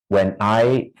When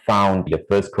I found the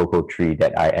first cocoa tree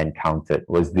that I encountered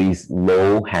was these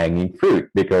low-hanging fruit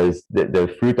because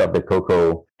the fruit of the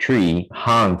cocoa tree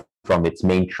hung from its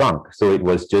main trunk. So it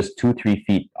was just 2, 3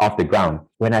 feet off the ground.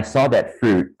 When I saw that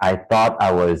fruit, I thought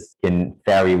I was in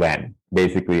fairyland.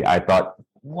 Basically, I thought,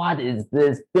 what is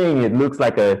this thing? It looks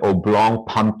like a oblong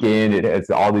pumpkin. It has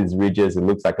all these ridges. It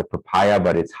looks like a papaya,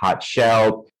 but it's hard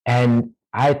shelled. And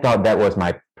I thought that was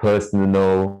my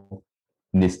personal,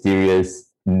 mysterious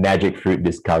magic fruit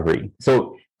discovery.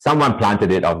 So someone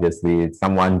planted it, obviously. It's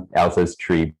someone else's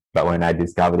tree. But when I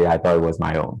discovered it, I thought it was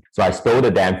my own. So I stole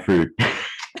the damn fruit.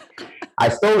 I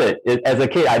stole it. As a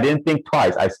kid. I didn't think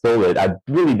twice. I stole it. I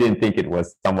really didn't think it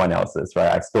was someone else's,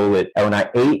 right? I stole it. And when I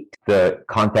ate the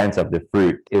contents of the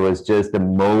fruit, it was just the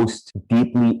most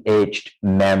deeply aged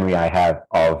memory I have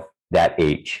of that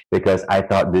age because I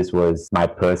thought this was my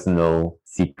personal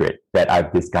secret that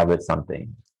I've discovered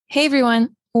something. Hey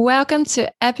everyone, welcome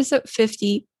to episode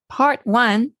 50, part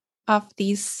 1 of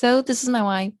the So This Is My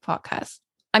Why podcast.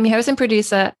 I'm your host and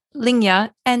producer, Ling Ya,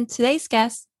 and today's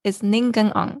guest is Ning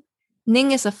Keng Ong.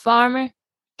 Ning is a farmer,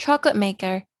 chocolate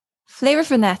maker, flavor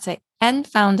fanatic, and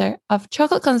founder of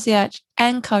Chocolate Concierge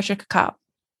and Culture Cacao,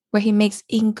 where he makes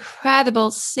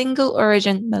incredible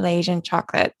single-origin Malaysian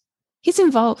chocolate. He's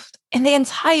involved in the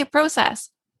entire process,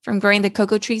 from growing the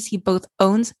cocoa trees he both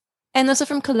owns and also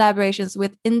from collaborations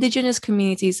with indigenous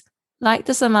communities like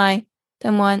the Samai,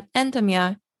 Temuan, and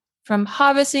Tamia, from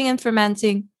harvesting and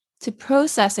fermenting to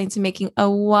processing to making a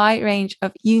wide range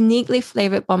of uniquely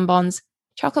flavored bonbons,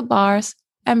 chocolate bars,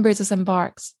 and bruises and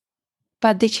barks.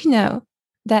 But did you know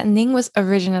that Ning was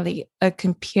originally a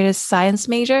computer science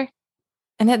major?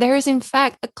 And that there is in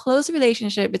fact a close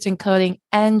relationship between coding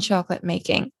and chocolate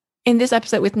making. In this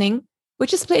episode with Ning,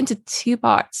 which is split into 2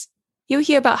 parts, you'll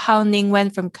hear about how Ning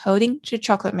went from coding to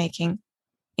chocolate making.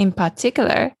 In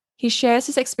particular, he shares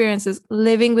his experiences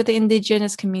living with the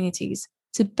indigenous communities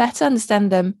to better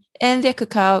understand them and their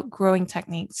cacao growing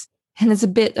techniques. And it's a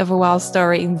bit of a wild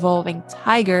story involving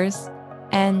tigers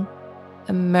and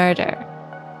a murder.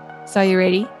 So are you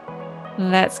ready?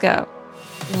 Let's go.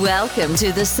 Welcome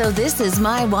to the So This Is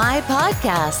My Why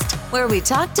podcast, where we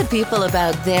talk to people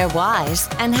about their whys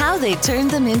and how they turn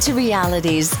them into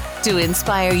realities to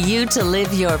inspire you to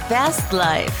live your best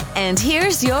life. And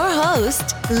here's your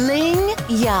host, Ling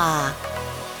Ya.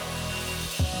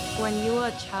 When you were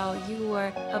a child, you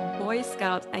were a Boy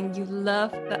Scout and you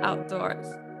loved the outdoors.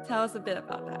 Tell us a bit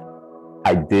about that.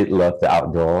 I did love the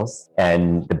outdoors,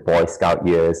 and the Boy Scout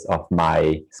years of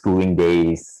my schooling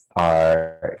days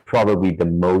are probably the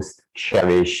most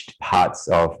cherished parts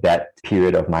of that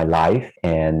period of my life,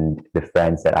 and the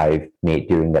friends that I've made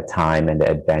during that time and the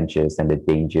adventures and the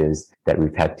dangers that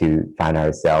we've had to find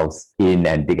ourselves in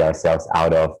and dig ourselves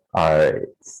out of are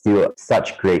still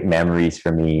such great memories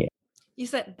for me. You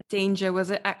said danger. Was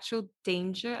it actual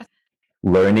danger?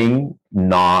 Learning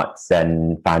knots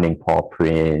and finding paw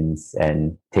prints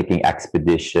and taking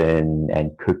expedition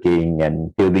and cooking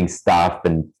and building stuff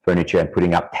and furniture and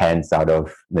putting up tents out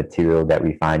of material that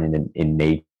we find in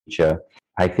nature.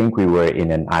 I think we were in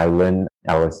an island.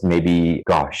 I was maybe,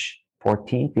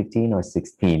 14, 15 or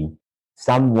 16.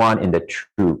 Someone in the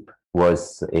troop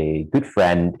was a good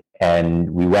friend,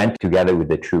 and we went together with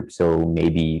the troop. So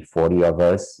maybe 40 of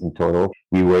us in total.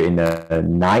 We were in a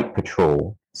night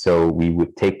patrol. So we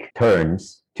would take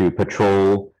turns to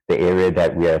patrol the area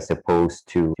that we are supposed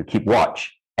to keep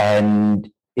watch.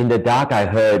 And in the dark, I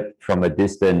heard from a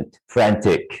distant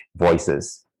frantic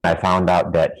voices. I found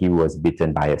out that he was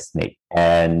bitten by a snake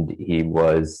and he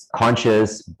was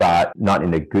conscious, but not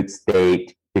in a good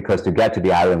state. Because to get to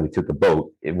the island, we took a boat.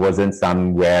 It wasn't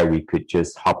somewhere we could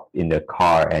just hop in a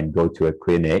car and go to a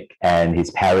clinic. And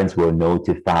his parents were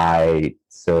notified.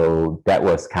 So that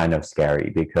was kind of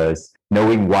scary because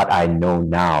knowing what I know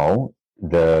now,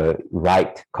 the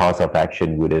right course of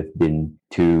action would have been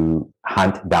to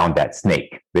hunt down that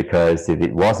snake. Because if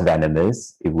it was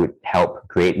venomous, it would help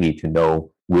greatly to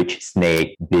know which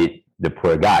snake bit the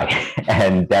poor guy,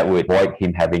 and that would avoid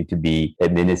him having to be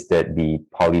administered the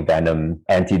polyvenom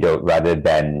antidote rather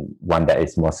than one that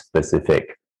is more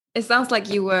specific. It sounds like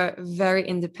you were very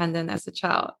independent as a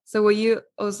child. So were you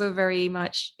also very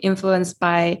much influenced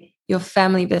by your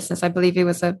family business? I believe it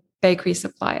was a bakery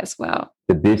supply as well.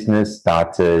 The business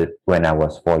started when I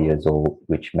was 4 years old,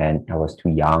 which meant I was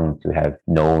too young to have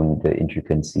known the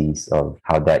intricacies of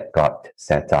how that got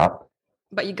set up.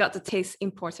 But you got to taste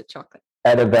imported chocolate.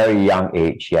 At a very young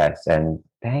age, yes. And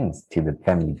thanks to the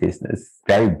family business.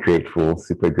 Very grateful,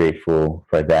 super grateful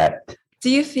for that.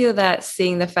 Do you feel that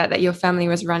seeing the fact that your family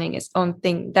was running its own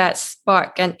thing, that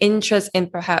sparked an interest in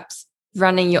perhaps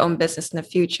running your own business in the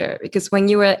future? Because when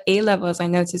you were at A levels, I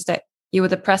noticed that you were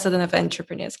the president of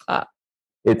Entrepreneurs Club.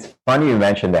 It's funny you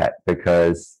mentioned that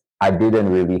because I didn't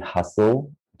really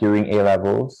hustle during A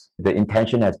levels. The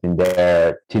intention has been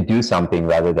there to do something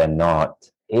rather than not.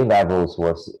 A levels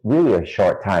was really a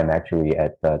short time actually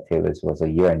at Taylor's, was a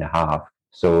year and a half.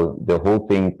 So the whole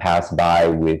thing passed by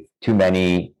with too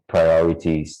many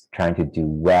priorities, trying to do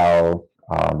well,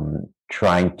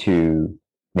 trying to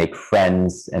make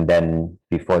friends. And then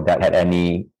before that had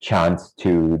any chance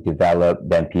to develop,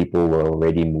 then people were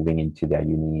already moving into their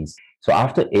unis. So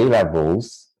after A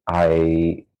levels,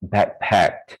 I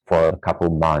backpacked for a couple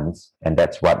months, and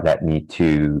that's what led me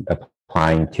to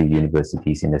applying to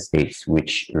universities in the States,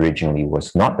 which originally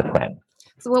was not the plan.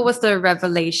 So what was the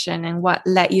revelation and what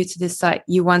led you to decide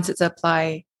you wanted to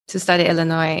apply to study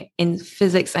Illinois in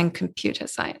physics and computer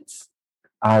science?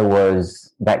 I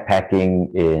was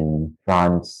backpacking in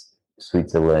France,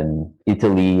 Switzerland,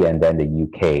 Italy, and then the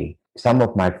UK. Some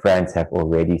of my friends have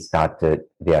already started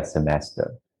their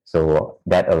semester. So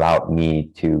that allowed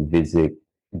me to visit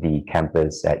the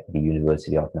campus at the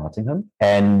University of Nottingham.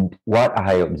 And what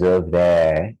I observed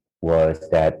there was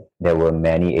that there were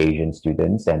many Asian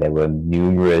students and there were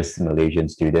numerous Malaysian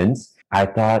students. I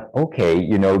thought, okay,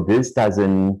 this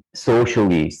doesn't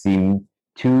socially seem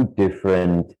too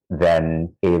different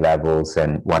than A levels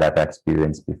and what I've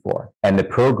experienced before. And the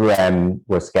program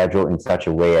was scheduled in such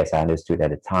a way, as I understood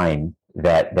at the time,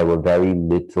 that there were very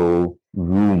little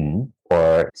room,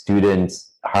 or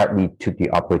students hardly took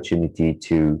the opportunity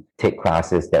to take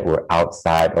classes that were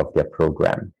outside of their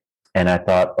program. And I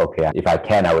thought, okay, if I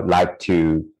can, I would like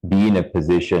to be in a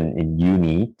position in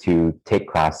uni to take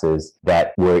classes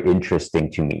that were interesting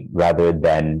to me rather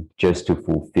than just to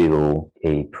fulfill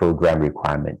a program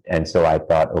requirement. And so I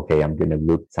thought, okay, I'm going to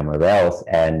look somewhere else.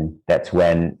 And that's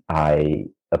when I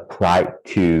applied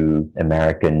to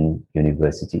American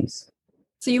universities.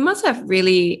 So you must have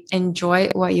really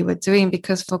enjoyed what you were doing,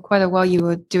 because for quite a while you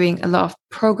were doing a lot of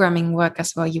programming work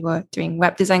as well. You were doing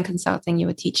web design consulting, you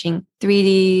were teaching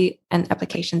 3D and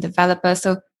application developers.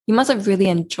 So you must have really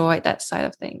enjoyed that side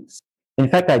of things. In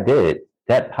fact, I did.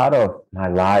 That part of my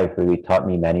life really taught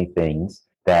me many things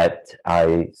that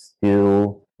I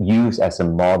still use as a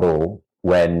model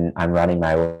when I'm running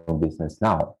my own business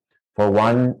now. For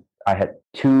one, I had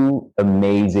two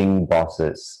amazing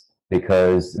bosses.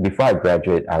 Because before I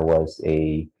graduated, I was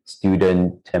a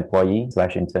student employee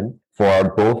 / intern.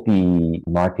 For both the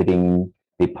marketing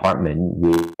department,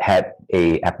 we had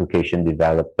a application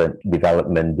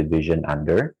development division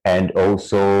under, and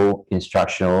also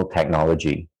instructional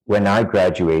technology. When I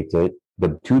graduated,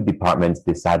 the two departments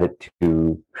decided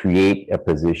to create a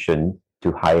position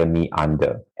to hire me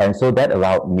under. And so that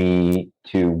allowed me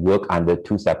to work under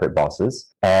two separate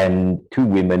bosses and two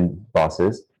women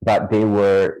bosses. But they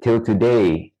were, till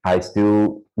today, I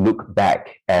still look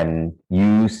back and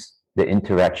use the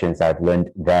interactions I've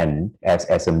learned then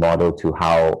as a model to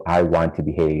how I want to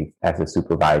behave as a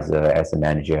supervisor, as a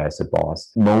manager, as a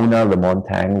boss. Mona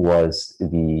Lamontang was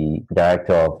the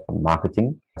director of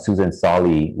marketing. Susan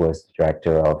Solly was the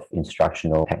director of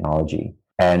instructional technology.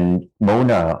 And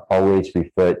Mona always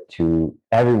referred to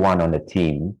everyone on the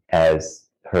team as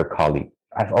her colleague.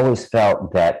 I've always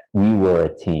felt that we were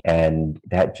a team, and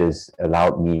that just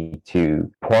allowed me to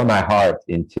pour my heart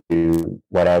into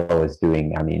whatever I was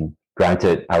doing. I mean,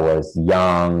 granted, I was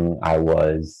young. I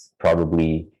was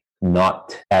probably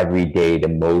not every day the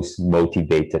most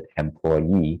motivated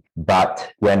employee.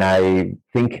 But when I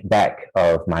think back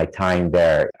of my time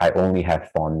there, I only have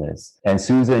fondness. And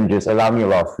Susan just allowed me a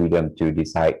lot of freedom to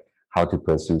decide how to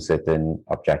pursue certain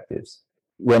objectives.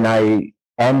 When I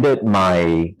ended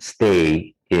my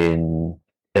stay in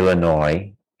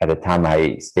Illinois, at the time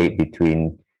I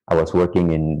was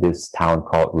working in this town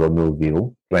called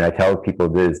Romeoville. When I tell people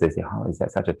this, they say, oh, is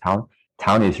that such a town?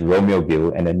 Town is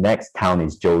Romeoville, and the next town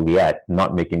is Joliet.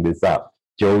 Not making this up.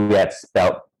 Joliet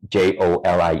spelled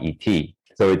Joliet.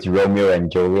 So it's Romeo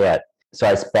and Joliet. So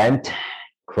I spent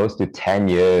close to 10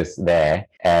 years there,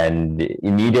 and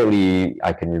immediately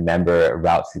I can remember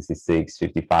Route 66,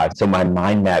 55. So my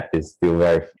mind map is still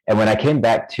there. And when I came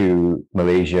back to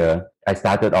Malaysia, I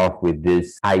started off with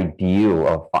this idea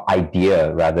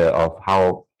of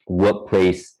how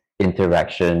workplace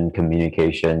interaction,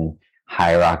 communication,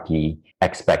 hierarchy,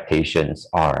 expectations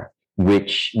are,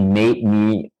 which made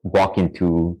me walk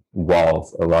into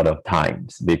walls a lot of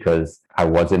times because I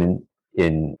wasn't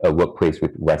in a workplace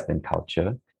with Western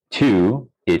culture. Two,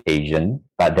 it's Asian,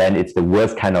 but then it's the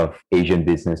worst kind of Asian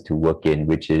business to work in,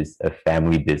 which is a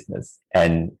family business.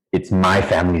 And it's my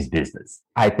family's business.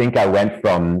 I think I went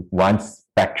from one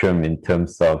spectrum in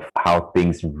terms of how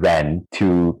things ran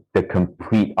to the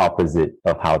complete opposite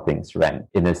of how things ran,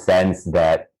 in the sense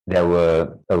that there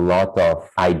were a lot of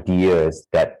ideas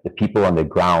that the people on the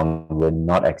ground were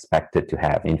not expected to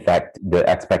have. In fact, the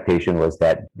expectation was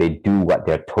that they do what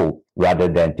they're told rather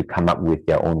than to come up with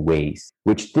their own ways,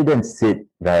 which didn't sit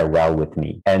very well with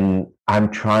me. And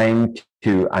I'm trying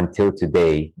to, until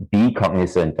today, be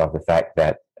cognizant of the fact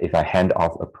that if I hand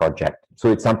off a project,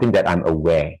 so it's something that I'm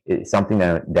aware, it's something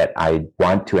that I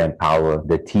want to empower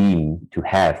the team to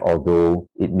have, although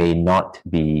it may not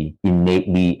be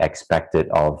innately expected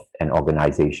of an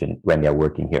organization when they're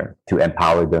working here, to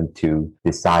empower them to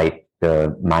decide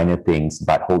the minor things,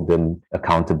 but hold them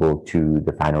accountable to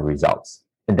the final results.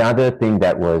 Another thing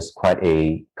that was quite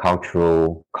a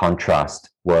cultural contrast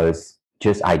was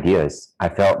just ideas. I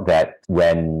felt that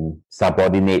when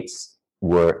subordinates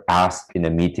were asked in a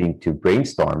meeting to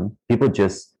brainstorm, people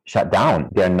just shut down.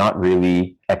 They're not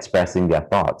really expressing their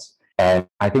thoughts. And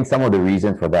I think some of the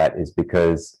reason for that is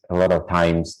because a lot of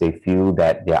times they feel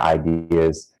that their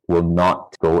ideas will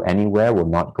not go anywhere, will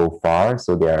not go far,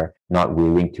 so they're not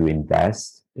willing to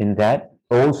invest in that.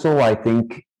 Also, I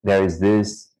think there is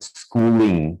this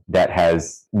schooling that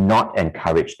has not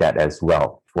encouraged that as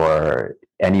well for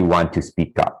anyone to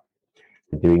speak up.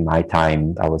 During my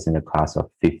time, I was in a class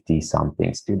of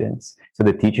 50-something students. So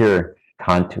the teacher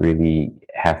can't really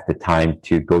have the time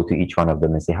to go to each one of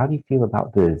them and say, how do you feel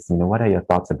about this? What are your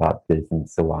thoughts about this? And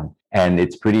so on. And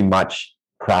it's pretty much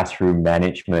classroom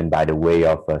management by the way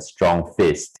of a strong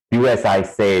fist. Do as I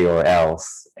say or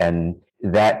else. And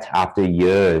that, after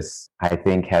years, I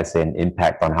think has an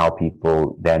impact on how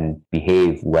people then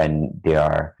behave when they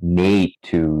are made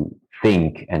to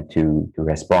think and to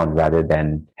respond rather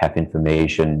than have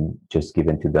information just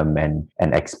given to them and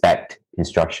expect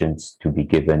instructions to be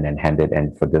given and handed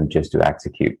and for them just to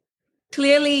execute.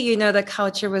 Clearly, the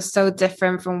culture was so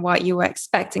different from what you were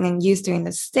expecting and used to in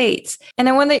the States. And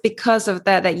I wonder, because of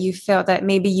that you felt that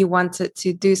maybe you wanted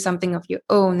to do something of your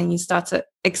own and you started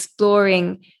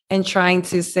exploring and trying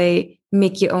to, say,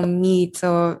 make your own meat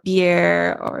or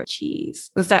beer or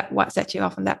cheese. Was that what set you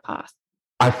off on that path?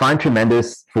 I find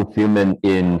tremendous fulfillment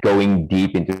in going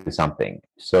deep into something.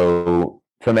 So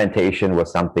fermentation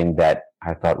was something that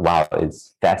I thought, wow,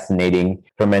 it's fascinating.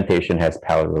 Fermentation has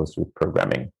parallels with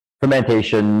programming.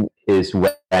 Fermentation is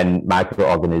when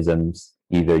microorganisms,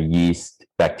 either yeast,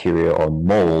 bacteria, or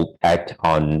mold, act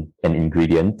on an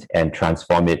ingredient and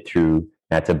transform it through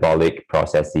metabolic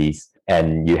processes.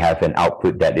 And you have an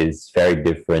output that is very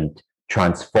different,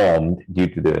 transformed due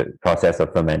to the process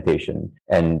of fermentation,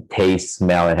 and taste,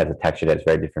 smell, and has a texture that's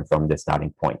very different from the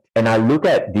starting point. And I look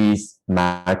at these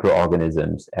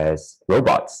microorganisms as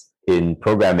robots. In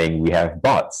programming, we have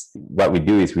bots. What we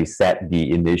do is we set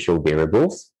the initial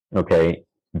variables, okay,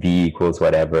 V equals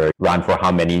whatever, run for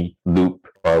how many loop,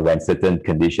 or when certain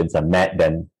conditions are met,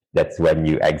 then that's when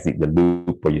you exit the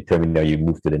loop or you terminate, you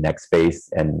move to the next phase,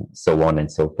 and so on and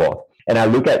so forth. And I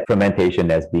look at fermentation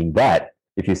as being that.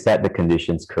 If you set the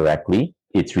conditions correctly,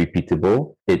 it's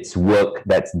repeatable. It's work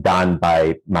that's done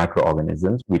by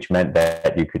microorganisms, which meant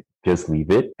that you could just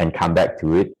leave it and come back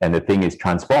to it. And the thing is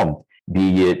transformed,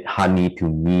 be it honey to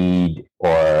mead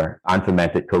or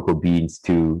unfermented cocoa beans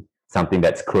to something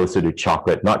that's closer to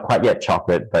chocolate, not quite yet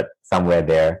chocolate, but somewhere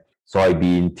there.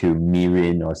 Soybean to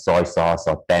mirin or soy sauce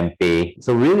or tempeh.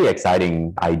 So really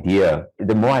exciting idea.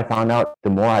 The more I found out, the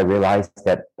more I realized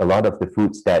that a lot of the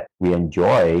foods that we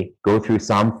enjoy go through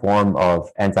some form of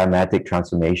enzymatic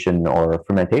transformation or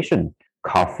fermentation.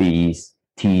 Coffees,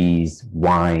 teas,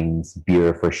 wines,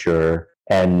 beer for sure,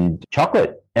 and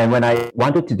chocolate. And when I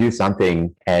wanted to do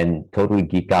something and totally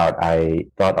geek out, I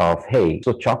thought of, hey,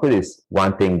 so chocolate is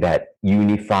one thing that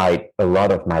unified a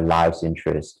lot of my life's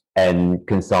interest and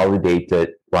consolidated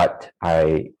what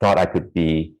I thought I could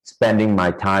be spending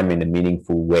my time in a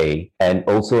meaningful way, and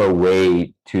also a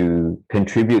way to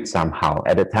contribute somehow.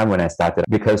 At the time when I started,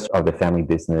 because of the family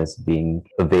business being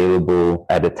available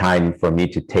at the time for me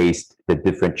to taste the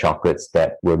different chocolates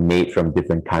that were made from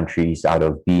different countries out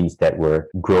of beans that were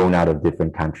grown out of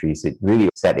different countries, it really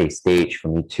set a stage for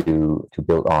me to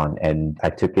build on. And I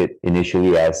took it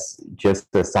initially as just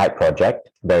a side project.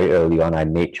 Very early on, I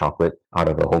made chocolate out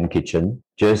of a home kitchen,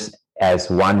 just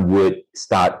as one would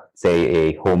start, say,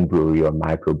 a home brewery or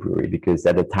microbrewery, because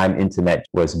at the time, internet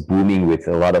was booming with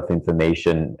a lot of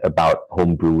information about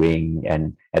home brewing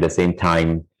and at the same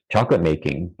time, chocolate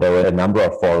making. There were a number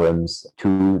of forums.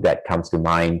 Two that comes to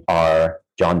mind are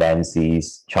John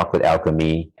Dancy's Chocolate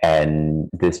Alchemy and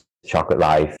this Chocolate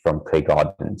Life from Clay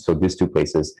Garden. So these two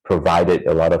places provided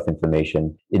a lot of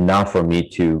information, enough for me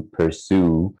to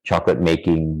pursue chocolate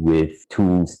making with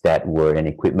tools that were and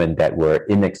equipment that were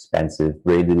inexpensive,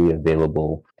 readily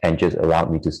available, and just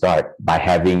allowed me to start by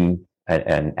having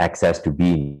and access to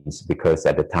beans, because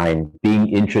at the time, being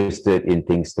interested in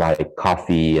things like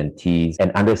coffee and teas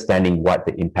and understanding what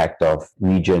the impact of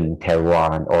region,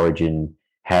 terroir, and origin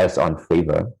has on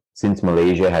flavor. Since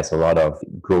Malaysia has a lot of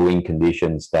growing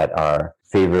conditions that are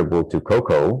favorable to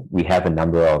cocoa, we have a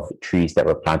number of trees that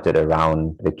were planted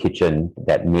around the kitchen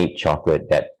that made chocolate,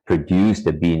 that produced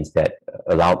the beans, that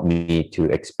allowed me to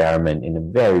experiment in a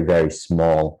very, very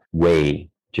small way,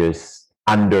 just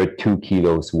under 2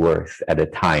 kilos worth at a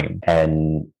time,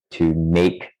 and to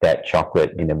make that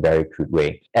chocolate in a very crude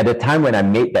way. At the time when I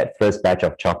made that first batch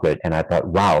of chocolate, and I thought,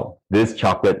 wow, this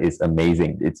chocolate is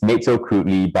amazing. It's made so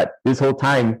crudely, but this whole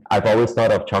time, I've always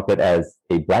thought of chocolate as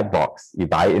a black box. You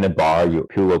buy it in a bar, you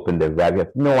peel open the wrap, you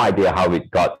have no idea how it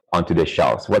got onto the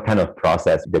shelves, what kind of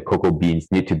process the cocoa beans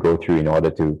need to go through in order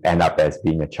to end up as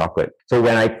being a chocolate. So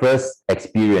when I first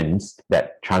experienced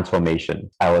that transformation,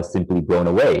 I was simply blown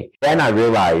away. Then I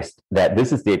realized that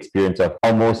this is the experience of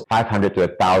almost 500 to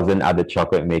 1,000 other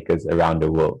chocolate makers around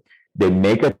the world. They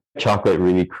make a chocolate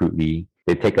really crudely.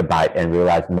 They take a bite and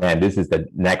realize, man, this is the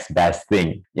next best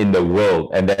thing in the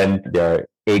world. And then they're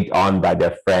egged on by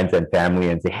their friends and family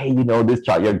and say, hey,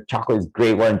 your chocolate is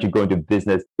great. Why don't you go into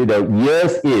business?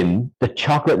 Years in, the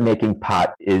chocolate making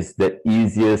part is the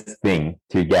easiest thing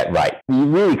to get right. You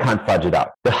really can't fudge it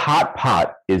out. The hard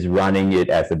part is running it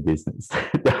as a business.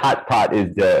 The hard part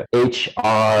is the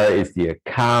HR, is the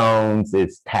accounts,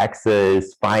 it's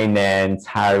taxes, finance,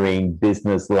 hiring,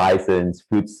 business license,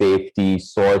 food safety,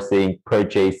 sourcing,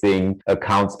 purchasing,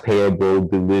 accounts payable,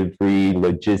 delivery,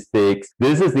 logistics.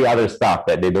 This is the other stuff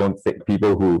that they don't say.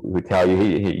 People who tell you,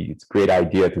 hey, it's a great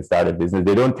idea to start a business.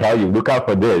 They don't tell you, look out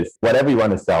for this. Whatever you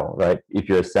want to sell, right? If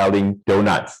you're selling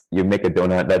donuts, you make a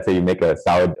donut, let's say you make a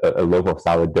loaf of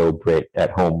sourdough bread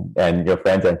at home, and your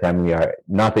friends and family are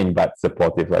nothing but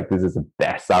supportive, like this is the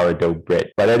best sourdough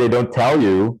bread. But then they don't tell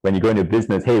you when you go into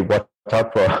business, hey, watch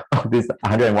out for these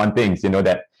 101 things,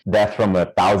 that's from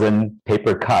 1,000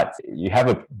 paper cuts. You have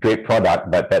a great product,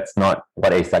 but that's not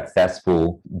what a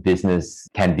successful business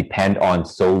can depend on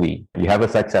solely. You have a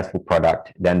successful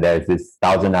product, then there's this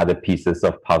 1,000 other pieces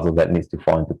of puzzle that needs to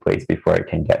fall into place before it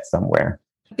can get somewhere.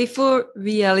 Before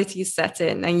reality set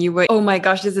in and you were, oh my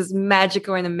gosh, this is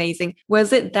magical and amazing,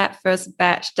 was it that first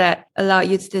batch that allowed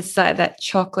you to decide that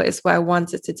chocolate is what I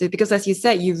wanted to do? Because as you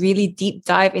said, you really deep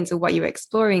dive into what you were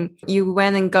exploring. You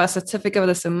went and got a certificate of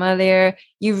the sommelier.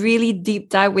 You really deep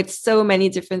dive with so many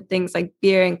different things like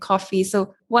beer and coffee.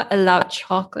 So what allowed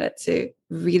chocolate to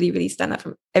really, really stand out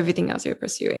from everything else you're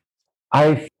pursuing?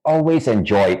 I've always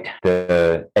enjoyed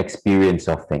the experience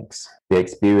of things, the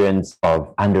experience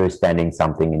of understanding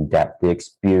something in depth, the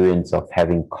experience of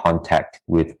having contact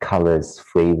with colors,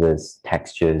 flavors,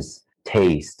 textures,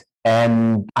 taste.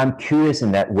 And I'm curious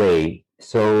in that way.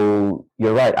 So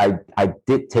you're right. I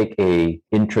did take a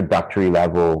introductory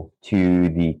level to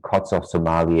the Courts of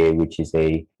Sommelier, which is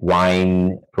a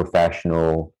wine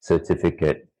professional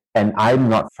certificate. And I'm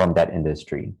not from that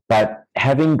industry, but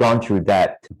having gone through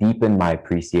that deepened my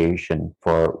appreciation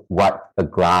for what a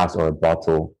glass or a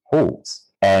bottle holds.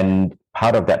 And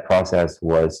part of that process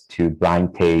was to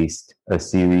blind taste a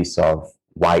series of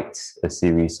whites, a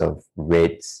series of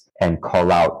reds, and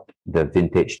call out the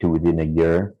vintage to within a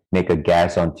year, make a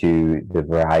guess onto the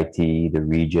variety, the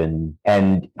region.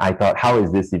 And I thought, how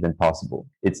is this even possible?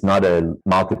 It's not a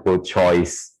multiple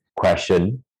choice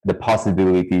question. The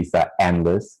possibilities are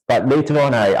endless. But later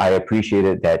on, I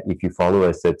appreciated that if you follow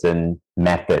a certain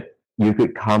method, you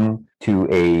could come to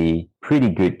a pretty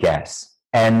good guess.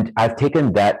 And I've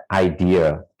taken that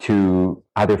idea to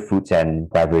other foods and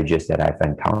beverages that I've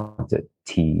encountered,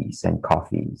 teas and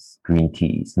coffees, green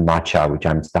teas, matcha, which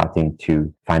I'm starting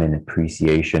to find an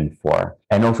appreciation for,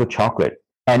 and also chocolate.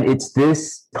 And it's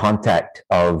this contact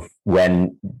of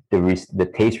when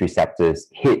the taste receptors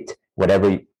hit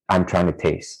whatever I'm trying to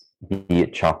taste, be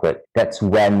it chocolate, that's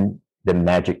when the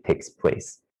magic takes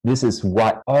place. This is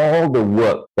what all the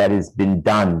work that has been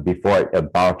done before a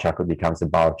bar of chocolate becomes a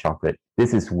bar of chocolate.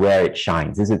 This is where it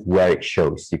shines. This is where it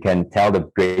shows. You can tell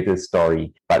the greatest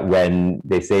story, but when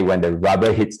they say when the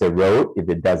rubber hits the road, if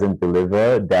it doesn't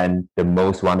deliver, then the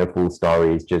most wonderful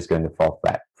story is just going to fall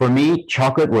flat. For me,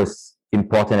 chocolate was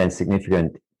important and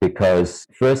significant because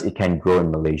first, it can grow in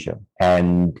Malaysia.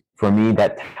 And for me,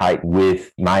 that tied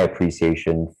with my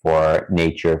appreciation for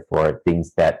nature, for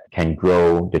things that can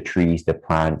grow, the trees, the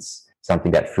plants,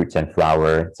 something that fruits and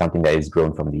flower, something that is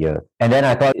grown from the earth. And then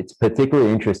I thought it's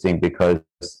particularly interesting because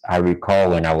I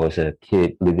recall when I was a kid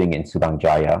living in Subang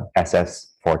Jaya,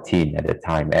 SS14 at the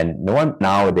time. And no one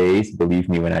nowadays believed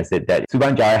me when I said that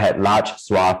Subang Jaya had large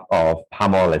swath of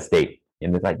palm oil estate.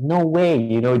 And it's like, no way,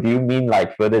 do you mean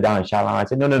like further down in Shalang? I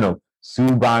said, no.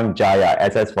 Subang Jaya,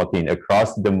 SS14,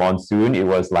 across the monsoon, it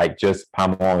was like just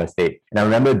palm oil estate. And I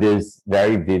remember this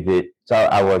very vivid. So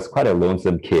I was quite a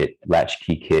lonesome kid,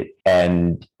 latchkey kid,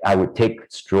 and I would take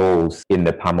strolls in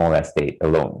the palm oil estate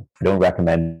alone. I don't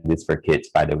recommend this for kids,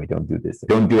 by the way. Don't do this.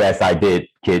 Don't do as I did,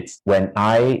 kids. When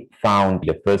I found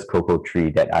the first cocoa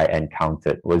tree that I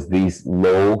encountered was these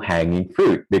low-hanging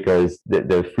fruit, because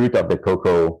the fruit of the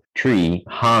cocoa tree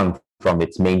hung from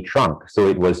its main trunk. So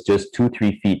it was just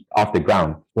 2-3 feet off the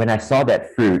ground. When I saw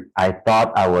that fruit, I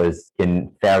thought I was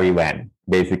in fairyland.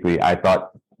 Basically, I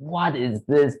thought, what is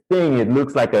this thing? It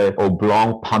looks like a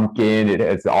oblong pumpkin. It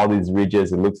has all these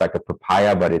ridges. It looks like a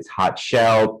papaya, but it's hard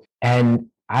shelled.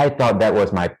 And I thought that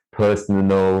was my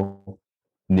personal,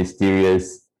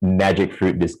 mysterious magic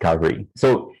fruit discovery.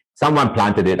 So someone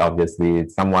planted it, obviously.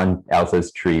 It's someone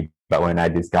else's tree. But when I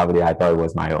discovered it, I thought it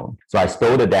was my own. So I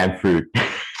stole the damn fruit.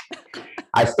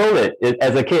 I stole it.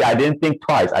 As a kid, I didn't think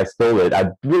twice. I stole it.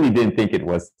 I really didn't think it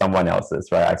was someone else's,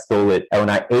 right? I stole it. And when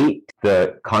I ate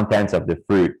the contents of the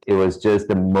fruit, it was just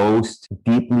the most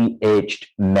deeply aged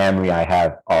memory I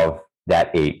have of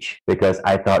that age, because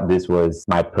I thought this was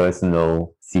my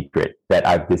personal secret, that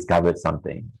I've discovered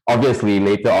something. Obviously,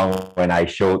 later on, when I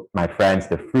showed my friends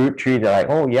the fruit tree, they're like,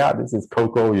 oh yeah, this is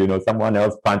cocoa, someone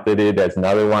else planted it. There's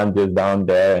another one just down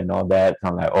there and all that. So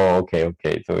I'm like, oh,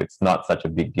 okay. So it's not such a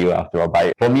big deal after all.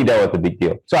 But for me, that was a big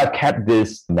deal. So I've kept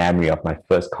this memory of my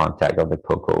first contact of the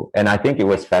cocoa. And I think it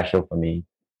was special for me.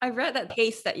 I read that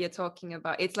taste that you're talking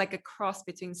about. It's like a cross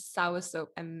between soursop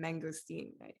and mangosteen,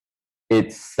 right?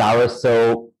 It's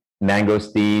soursop,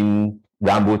 mangosteen,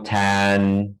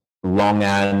 rambutan,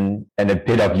 longan, and a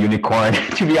bit of unicorn,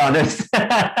 to be honest.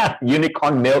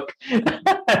 Unicorn milk.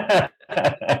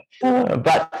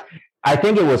 But I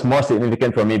think it was more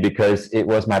significant for me because it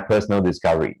was my personal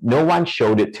discovery. No one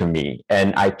showed it to me,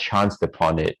 and I chanced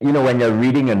upon it. When you're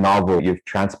reading a novel, you're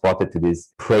transported to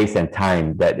this place and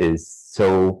time that is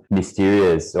so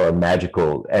mysterious or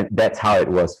magical. And that's how it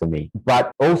was for me.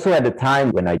 But also at the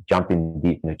time when I jumped in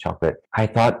deep into chocolate, I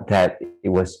thought that it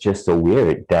was just so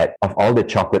weird that of all the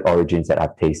chocolate origins that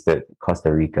I've tasted,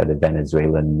 Costa Rica, the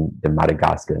Venezuelan, the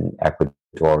Madagascan,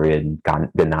 Ecuadorian,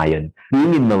 Ghanaian,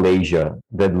 being in Malaysia,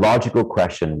 the logical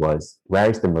question was, where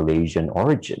is the Malaysian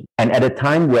origin? And at the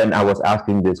time when I was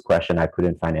asking this question, I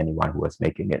couldn't find anyone who was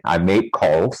making it. I made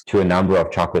calls to a number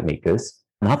of chocolate makers.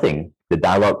 Nothing. The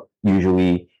dialogue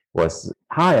usually was,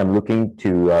 hi, I'm looking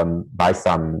to buy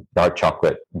some dark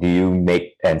chocolate. Do you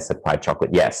make and supply chocolate?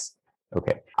 Yes.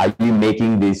 Okay. Are you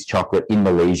making this chocolate in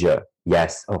Malaysia?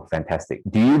 Yes. Oh, fantastic.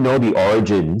 Do you know the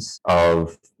origins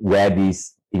of where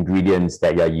these ingredients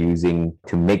that you're using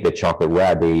to make the chocolate,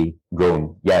 where are they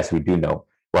grown? Yes, we do know.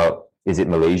 Well, is it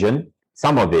Malaysian?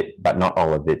 Some of it, but not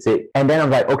all of it. And then I'm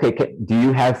like, okay, do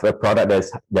you have a product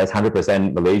that's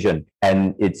 100% Malaysian?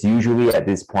 And it's usually at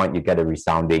this point, you get a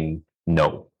resounding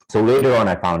no. So later on,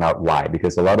 I found out why,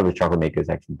 because a lot of the chocolate makers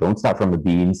actually don't start from the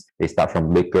beans. They start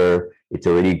from liquor. It's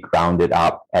already grounded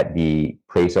up at the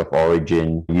place of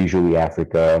origin, usually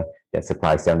Africa, that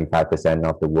supplies 75%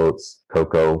 of the world's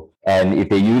cocoa. And if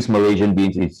they use Malaysian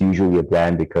beans, it's usually a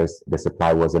blend because the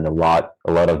supply wasn't a lot.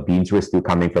 A lot of beans were still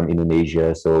coming from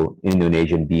Indonesia. So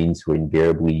Indonesian beans were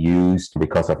invariably used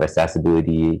because of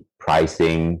accessibility,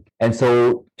 pricing. And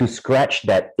so to scratch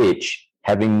that itch,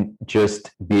 having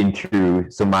just been through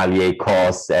sommelier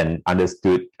course and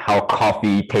understood how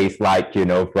coffee tastes like,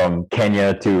 from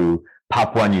Kenya to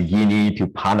Papua New Guinea to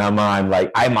Panama, I'm like,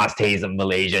 I must taste some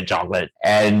Malaysian chocolate.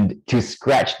 And to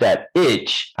scratch that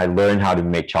itch, I learned how to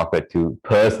make chocolate to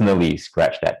personally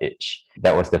scratch that itch.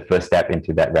 That was the first step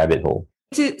into that rabbit hole.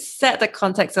 To set the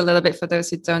context a little bit for those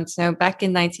who don't know, back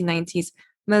in 1990s,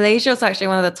 Malaysia was actually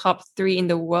one of the top 3 in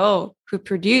the world who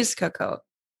produced cocoa.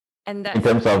 And in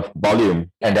terms of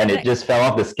volume, and then it just fell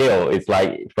off the scale. It's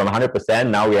like from 100%,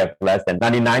 now we have less than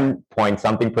 99 point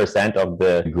something percent of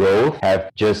the growth have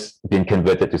just been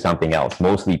converted to something else,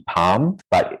 mostly palm.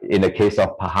 But in the case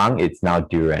of Pahang, it's now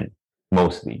durian,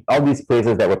 mostly. All these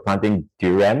places that were planting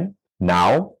durian,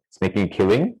 now it's making a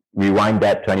killing. Rewind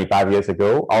that 25 years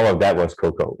ago, all of that was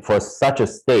cocoa. For such a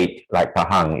state like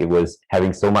Pahang, it was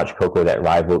having so much cocoa that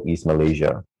rivaled East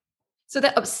Malaysia. So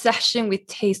that obsession with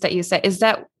taste that you said, is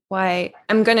that why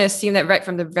I'm going to assume that right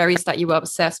from the very start, you were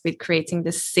obsessed with creating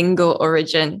this single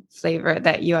origin flavor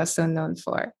that you are so known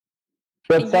for?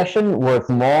 The obsession was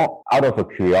more out of a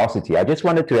curiosity. I just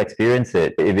wanted to experience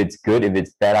it. If it's good, if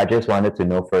it's bad, I just wanted to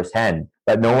know firsthand.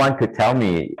 But no one could tell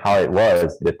me how it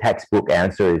was. The textbook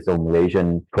answer is, oh,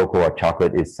 Malaysian cocoa or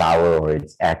chocolate is sour, or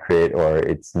it's acrid, or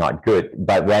it's not good.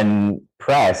 But when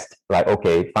pressed, like,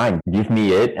 okay, fine, give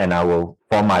me it and I will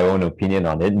form my own opinion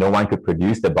on it. No one could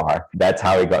produce the bar. That's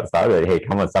how it got started. Hey,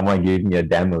 come on, someone give me a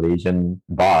damn Malaysian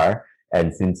bar.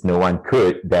 And since no one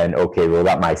could, then okay, roll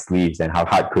up my sleeves. And how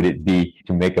hard could it be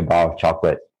to make a bar of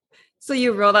chocolate? So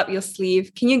you rolled up your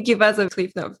sleeve. Can you give us a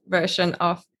Cliff Note version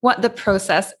of what the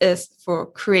process is for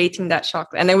creating that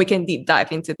chocolate? And then we can deep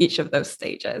dive into each of those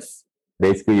stages.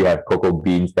 Basically, you have cocoa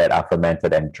beans that are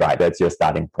fermented and dried. That's your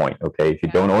starting point, okay? If you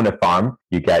don't own a farm,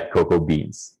 you get cocoa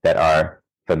beans that are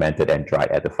fermented and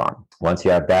dried at the farm. Once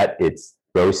you have that, it's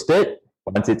roasted.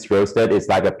 Once it's roasted, it's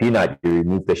like a peanut. You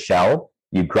remove the shell.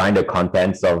 You grind the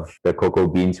contents of the cocoa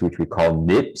beans, which we call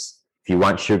nibs. If you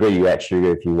want sugar, you add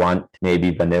sugar. If you want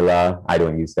maybe vanilla, I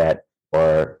don't use that,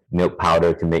 or milk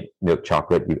powder to make milk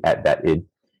chocolate, you add that in.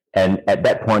 And at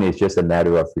that point, it's just a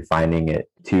matter of refining it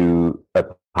to a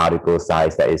particle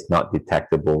size that is not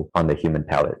detectable on the human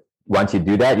palate. Once you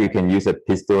do that, you can use a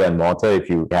pestle and mortar if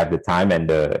you have the time and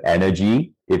the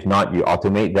energy. If not, you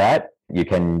automate that. You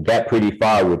can get pretty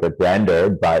far with a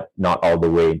blender, but not all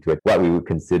the way into what we would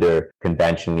consider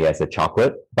conventionally as a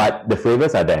chocolate. But the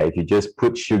flavors are there. If you just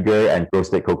put sugar and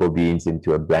roasted cocoa beans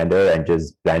into a blender and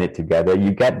just blend it together,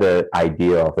 you get the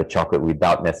idea of a chocolate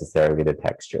without necessarily the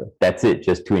texture. That's it,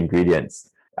 just 2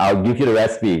 ingredients. I'll give you the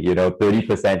recipe,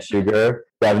 30% sugar,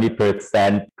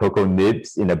 70% cocoa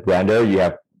nibs in a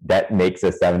blender. That makes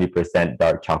a 70%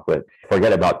 dark chocolate.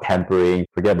 Forget about tempering,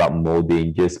 forget about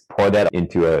molding. Just pour that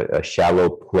into a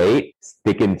shallow plate,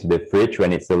 stick it into the fridge.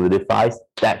 When it solidifies,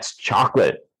 that's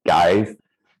chocolate, guys.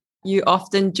 You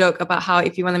often joke about how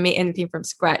if you want to make anything from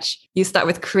scratch, you start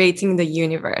with creating the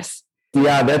universe.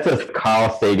 Yeah, that's a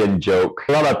Carl Sagan joke.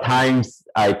 A lot of times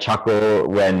I chuckle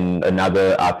when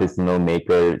another artisanal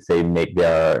maker, say, make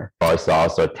their soy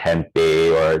sauce or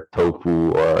tempeh or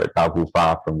tofu or tauhu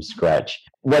pha from scratch.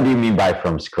 What do you mean by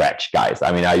from scratch, guys?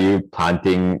 I mean, are you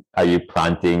planting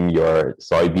your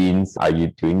soybeans? Are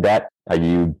you doing that? Are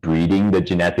you breeding the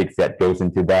genetics that goes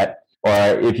into that? Or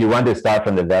if you want to start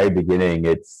from the very beginning,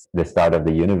 it's the start of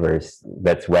the universe.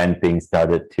 That's when things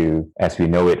started to, as we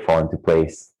know it, fall into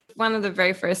place. One of the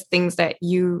very first things that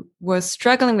you were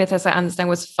struggling with, as I understand,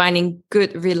 was finding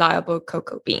good, reliable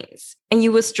cocoa beans. And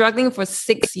you were struggling for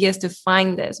 6 years to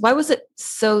find this. Why was it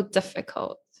so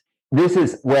difficult? This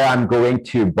is where I'm going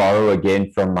to borrow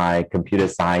again from my computer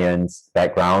science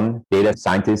background. Data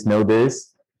scientists know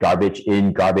this: garbage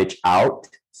in, garbage out.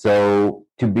 So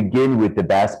to begin with, the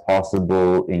best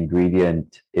possible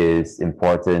ingredient is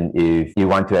important if you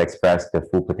want to express the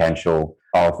full potential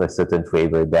of a certain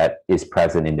flavor that is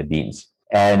present in the beans.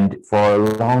 And for a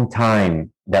long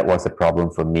time, that was a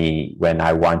problem for me when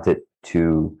I wanted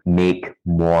to make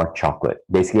more chocolate.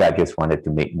 Basically, I just wanted to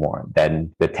make more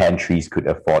than the 10 trees could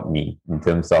afford me in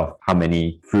terms of how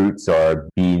many fruits or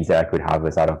beans that I could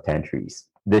harvest out of 10 trees.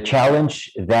 The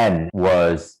challenge then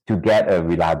was to get a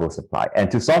reliable supply.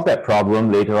 And to solve that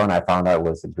problem, later on, I found out it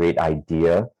was a great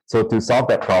idea. So to solve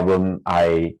that problem,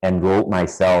 I enrolled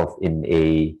myself in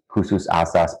a Khusus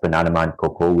Asas Penanaman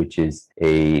Cocoa, which is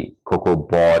a cocoa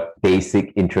board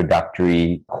basic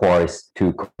introductory course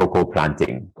to cocoa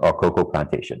planting or cocoa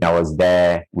plantation. I was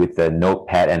there with a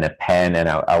notepad and a pen, and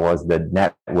I was the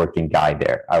networking guy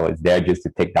there. I was there just to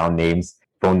take down names,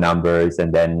 phone numbers,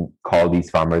 and then call these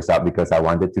farmers up because I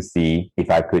wanted to see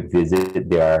if I could visit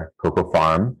their cocoa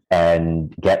farm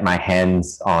and get my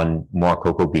hands on more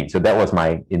cocoa beans. So that was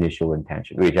my initial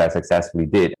intention, which I successfully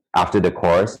did. After the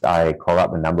course, I called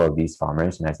up a number of these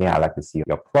farmers and I said, I'd like to see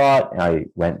your plot. And I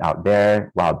went out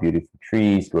there, wow, beautiful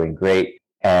trees, growing great.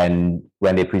 And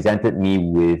when they presented me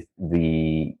with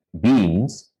the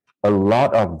beans, a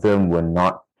lot of them were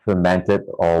not fermented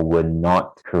or were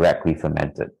not correctly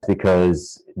fermented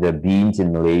because the beans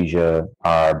in Malaysia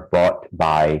are bought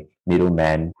by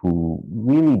middlemen who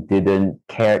really didn't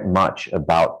care much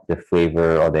about the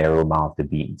flavor or the aroma of the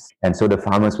beans. And so the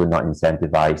farmers were not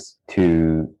incentivized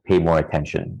to pay more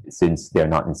attention since they're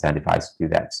not incentivized to do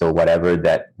that. So whatever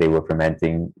that they were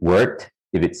fermenting worked.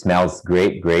 If it smells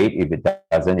great, great. If it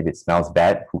doesn't, if it smells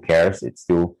bad, who cares? It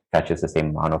still fetches the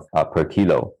same amount of per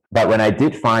kilo. But when I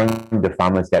did find the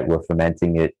farmers that were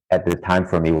fermenting it at the time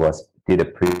for me did a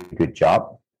pretty good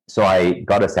job. So I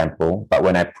got a sample, but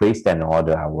when I placed an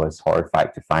order, I was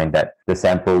horrified to find that the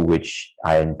sample which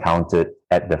I encountered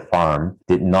at the farm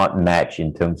did not match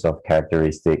in terms of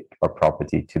characteristic or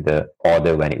property to the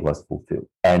order when it was fulfilled.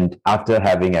 And after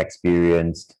having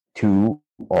experienced 2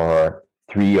 or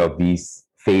 3 of these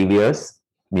failures,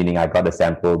 meaning I got a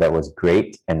sample that was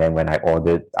great. And then when I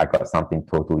ordered, I got something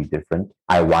totally different.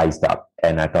 I wised up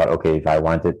and I thought, okay, if I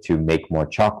wanted to make more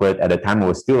chocolate, at the time it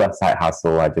was still a side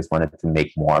hustle. I just wanted to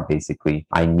make more, basically.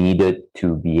 I needed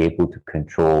to be able to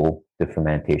control the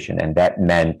fermentation. And that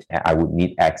meant I would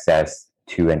need access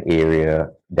to an area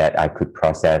that I could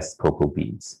process cocoa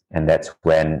beans. And that's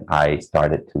when I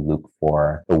started to look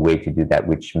for a way to do that,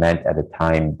 which meant at the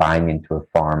time buying into a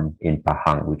farm in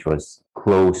Pahang, which was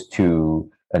close to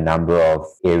a number of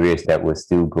areas that were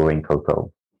still growing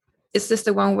cocoa. Is this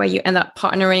the one where you end up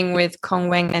partnering with Kong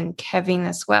Weng and Kevin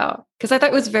as well? Because I thought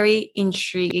it was very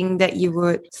intriguing that you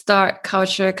would start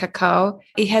Culture Cacao.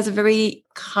 It has a very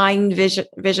kind vision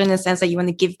in the sense that you want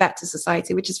to give back to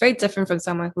society, which is very different from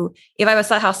someone who, if I have a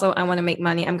side hustle, I want to make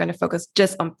money, I'm going to focus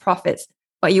just on profits.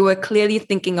 But you were clearly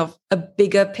thinking of a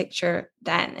bigger picture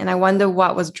then. And I wonder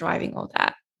what was driving all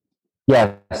that.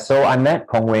 Yeah, so I met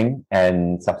Kong Weng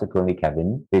and subsequently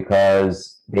Kevin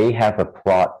because they have a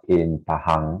plot in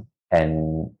Pahang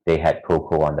and they had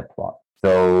cocoa on the plot.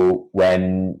 So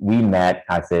when we met,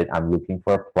 I said, I'm looking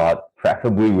for a plot,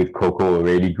 preferably with cocoa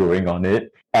already growing on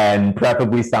it, and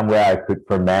preferably somewhere I could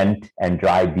ferment and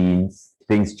dry beans.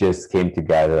 Things just came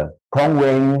together. Kong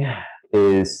Weng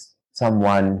is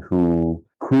someone who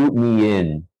clued me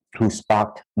in, who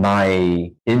sparked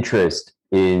my interest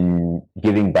in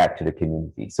giving back to the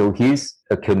community. So he's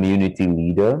a community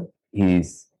leader.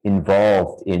 He's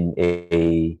involved in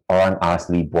a Orang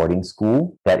Asli boarding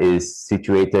school that is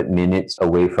situated minutes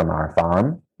away from our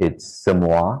farm. It's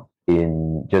Semua,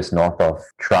 in just north of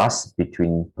Tras,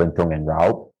 between Bentong and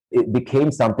Raub. It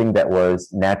became something that was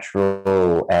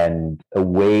natural and a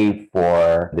way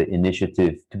for the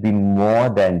initiative to be more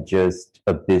than just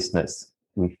a business.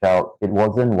 We felt it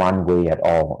wasn't one way at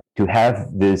all. To have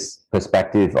this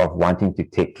perspective of wanting to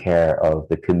take care of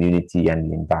the community and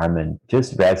the environment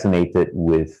just resonated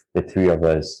with the 3 of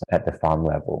us at the farm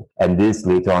level. And this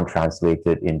later on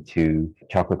translated into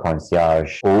Chocolate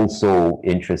Concierge, also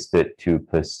interested to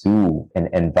pursue an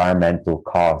environmental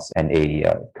cause and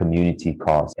a community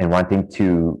cause, and wanting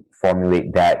to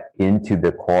formulate that into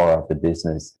the core of the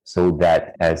business so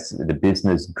that as the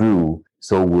business grew,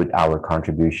 so would our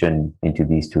contribution into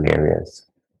these 2 areas.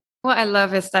 What I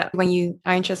love is that when you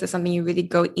are interested in something, you really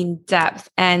go in depth,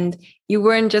 and you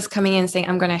weren't just coming in and saying,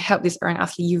 I'm going to help this Orang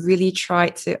Asli. You really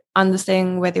tried to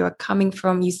understand where they were coming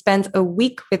from. You spent a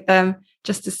week with them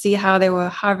just to see how they were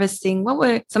harvesting. What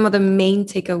were some of the main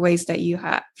takeaways that you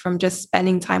had from just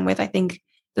spending time with, I think,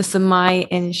 the Semai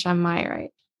and Shamai,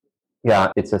 right?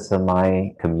 Yeah, it's a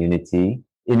Semai community.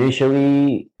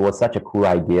 Initially, it was such a cool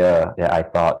idea that I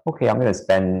thought, okay, I'm going to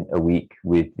spend a week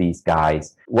with these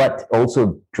guys. What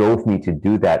also drove me to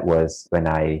do that was when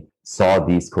I saw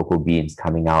these cocoa beans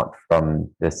coming out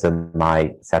from the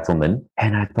Semai settlement.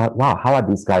 And I thought, wow, how are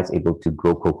these guys able to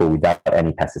grow cocoa without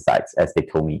any pesticides, as they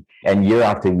told me? And year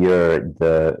after year,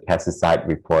 the pesticide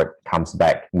report comes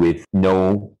back with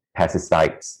no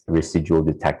pesticides residual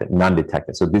detected, none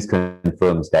detected. So this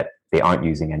confirms that they aren't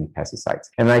using any pesticides.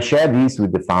 And I share these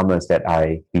with the farmers that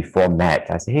I before met.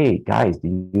 I say, hey guys, do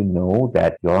you know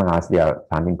that Orang Asli are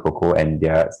planting cocoa and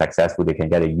they're successful, they can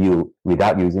get a yield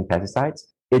without using pesticides?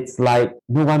 It's like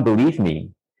no one believed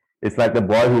me. It's like the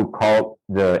boy who called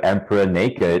the emperor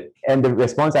naked. And the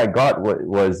response I got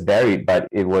was varied, but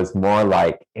it was more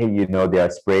like, hey, they are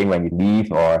spraying when you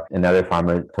leave. Or another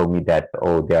farmer told me that,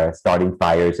 oh, they are starting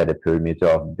fires at the perimeter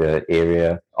of the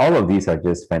area. All of these are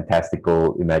just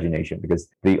fantastical imagination because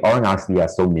the Orang Asli are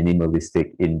so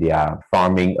minimalistic in their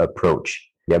farming approach.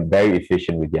 They're very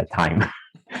efficient with their time.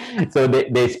 So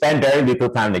they spend very little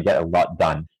time to get a lot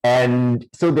done. And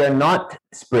so they're not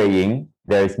spraying.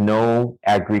 There's no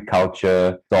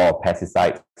agriculture store,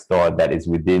 pesticide store that is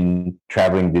within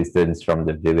traveling distance from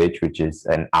the village, which is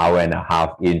an hour and a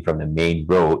half in from the main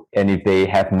road. And if they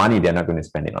have money, they're not going to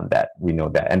spend it on that. We know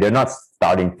that. And they're not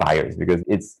starting fires because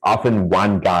it's often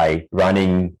one guy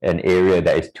running an area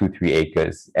that is 2-3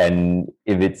 acres. And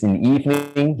if it's in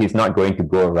evening, he's not going to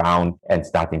go around and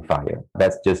starting fire.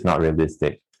 That's just not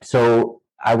realistic. So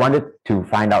I wanted to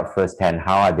find out firsthand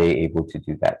how are they able to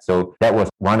do that. So that was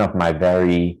one of my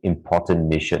very important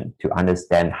mission, to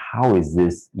understand how is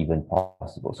this even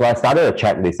possible. So I started a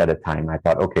checklist at a time. I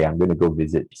thought, okay, I'm going to go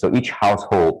visit. So each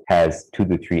household has 2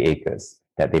 to 3 acres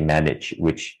that they manage,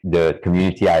 which the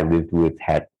community I lived with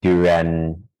had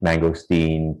durian,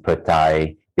 mangosteen,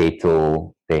 petai,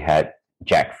 betel. They had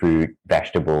jackfruit,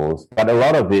 vegetables, but a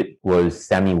lot of it was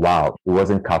semi-wild. It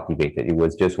wasn't cultivated. It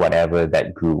was just whatever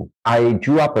that grew. I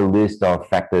drew up a list of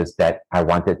factors that I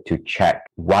wanted to check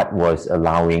what was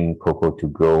allowing cocoa to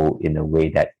grow in a way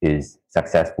that is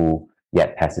successful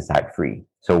yet pesticide free.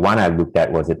 So one I looked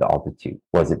at, was it the altitude?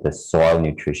 Was it the soil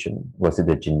nutrition? Was it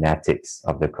the genetics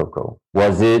of the cocoa?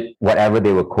 Was it whatever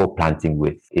they were co-planting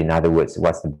with? In other words,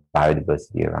 what's the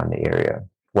biodiversity around the area?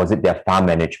 Was it their farm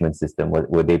management system?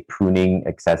 Were they pruning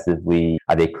excessively?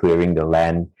 Are they clearing the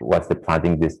land? What's the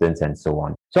planting distance and so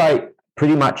on? So I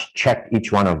pretty much checked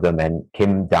each one of them and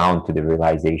came down to the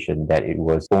realization that it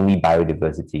was only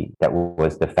biodiversity that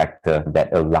was the factor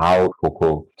that allowed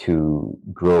cocoa to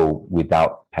grow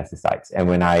without pesticides. And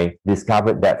when I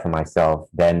discovered that for myself,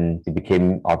 then it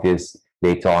became obvious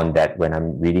later on that when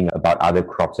I'm reading about other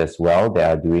crops as well, they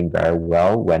are doing very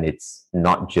well when it's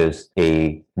not just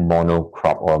a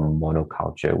monocrop or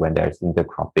monoculture. When there's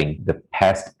intercropping, the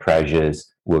pest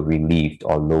pressures were relieved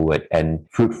or lowered. And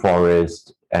fruit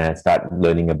forests, and I started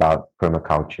learning about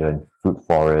permaculture and fruit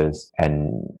forests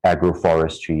and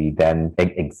agroforestry, then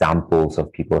examples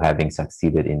of people having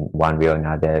succeeded in one way or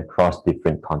another across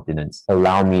different continents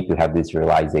allow me to have this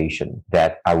realization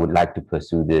that I would like to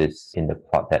pursue this in the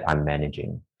plot that I'm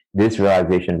managing. This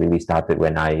realization really started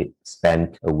when I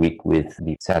spent a week with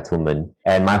the settlement.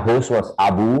 And my host was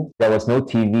Abu. There was no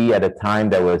TV at the time.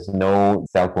 There was no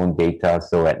cell phone data.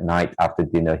 So at night after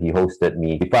dinner, he hosted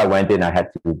me. Before I went in, I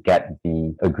had to get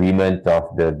the agreement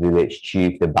of the village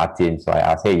chief, the Batin. So I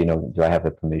asked, hey, do I have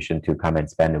the permission to come and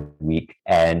spend a week?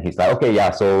 And he's like, okay,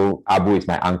 yeah. So Abu is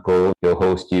my uncle. He'll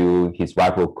host you. His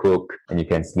wife will cook and you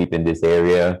can sleep in this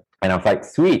area. And I was like,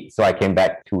 sweet. So I came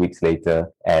back 2 weeks later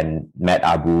and met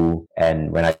Abu.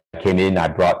 And when I came in, I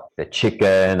brought the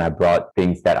chicken. I brought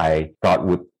things that I thought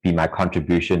would be my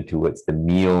contribution towards the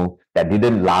meal that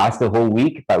didn't last the whole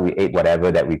week, but we ate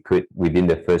whatever that we could within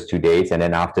the first 2 days. And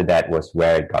then after that was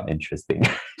where it got interesting.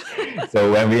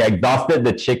 So when we exhausted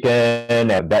the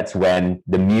chicken, that's when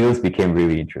the meals became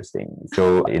really interesting.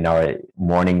 So in our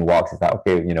morning walks, it's like,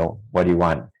 okay, what do you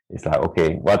want? It's like,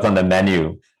 okay, what's on the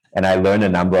menu? And I learned a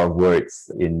number of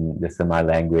words in the Semai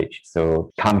language.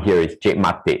 So come here is cek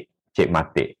mate, cek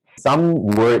mate. Some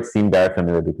words seem very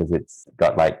familiar because it's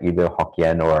got like either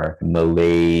Hokkien or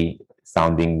Malay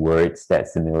sounding words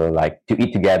that's similar, like to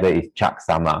eat together is chak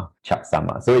sama.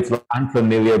 So it's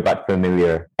unfamiliar but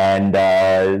familiar. And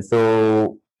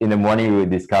so in the morning we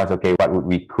would discuss, okay, what would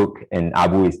we cook? And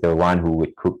Abu is the one who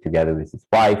would cook together with his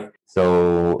wife.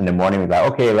 So in the morning, we're like,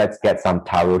 okay, let's get some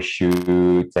taro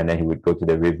shoots. And then he would go to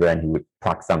the river and he would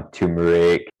pluck some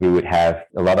turmeric. He would have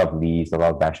a lot of leaves, a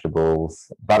lot of vegetables,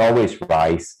 but always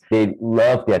rice. They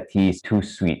love their teas too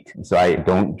sweet. So I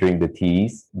don't drink the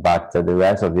teas, but the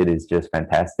rest of it is just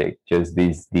fantastic. Just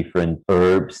these different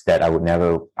herbs that I would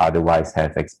never otherwise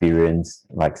have experienced,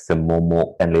 like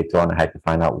semomok. And later on, I had to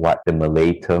find out what the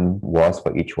Malay term was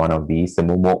for each one of these.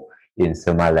 Semomok in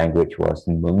Semai language was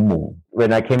mengmong.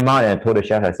 When I came out and I told the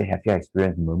chef, I said, have you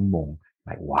experienced mengmong?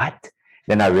 Like, what?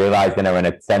 Then I realized, then when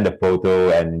I sent the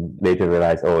photo and later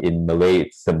realized, oh, in Malay,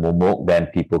 it's semomok, then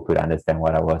people could understand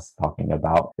what I was talking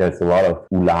about. There's a lot of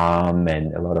ulam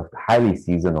and a lot of highly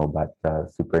seasonal, but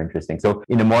super interesting. So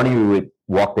in the morning, we would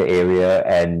walk the area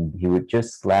and he would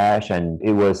just slash, and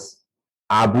it was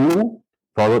Abu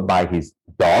followed by his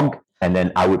dog, and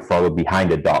then I would follow behind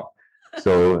the dog.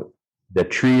 So the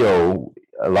trio,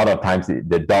 a lot of times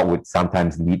the dog would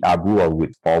sometimes lead Abu or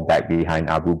would fall back behind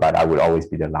Abu, but I would always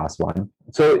be the last one.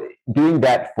 So doing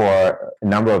that for a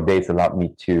number of days allowed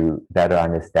me to better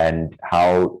understand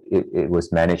how it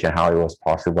was managed and how it was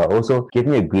possible. Also gave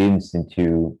me a glimpse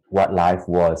into what life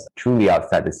was truly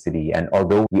outside the city. And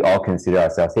although we all consider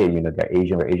ourselves, hey, they're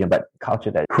Asian, we're Asian, but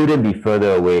culture that couldn't be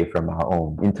further away from our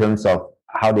own in terms of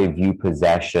how they view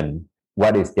possession.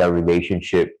 What is their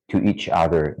relationship to each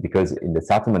other? Because in the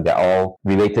settlement, they're all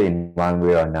related in one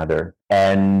way or another.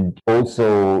 And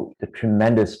also the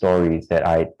tremendous stories that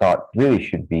I thought really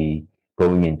should be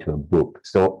going into a book.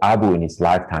 So Abu in his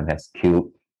lifetime has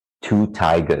killed 2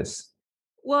 tigers.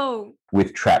 Whoa.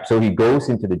 With traps. So he goes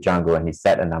into the jungle and he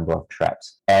set a number of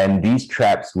traps. And these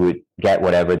traps would get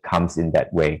whatever comes in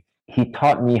that way. He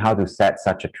taught me how to set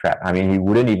such a trap. I mean, he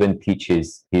wouldn't even teach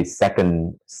his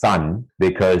second son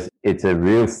because it's a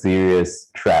real serious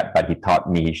trap, but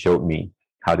he showed me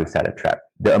how to set a trap.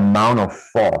 The amount of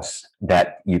force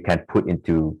that you can put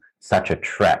into such a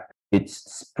trap, it's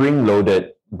spring-loaded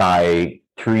by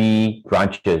 3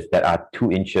 branches that are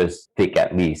 2 inches thick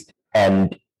at least.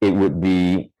 And it would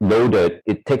be loaded.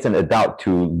 It takes an adult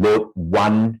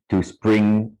to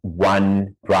spring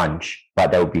 1 branch,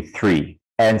 but there would be 3.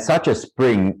 And such a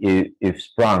spring, if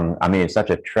such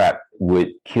a trap would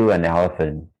kill an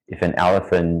elephant. If an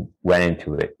elephant went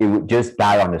into it, it would just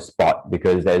die on the spot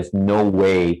because there's no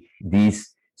way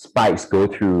these spikes go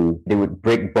through, they would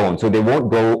break bone. So they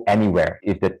won't go anywhere.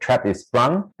 If the trap is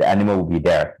sprung, the animal will be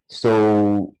there.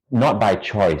 So not by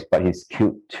choice, but he's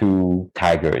killed 2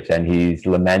 tigers, and he's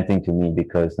lamenting to me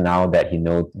because now that he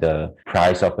knows the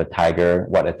price of a tiger,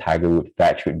 what a tiger would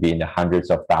fetch would be in the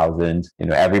hundreds of thousands,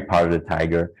 every part of the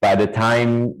tiger. By the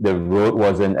time the road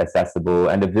wasn't accessible,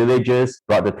 and the villagers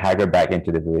brought the tiger back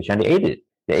into the village and they ate it.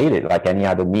 They ate it like any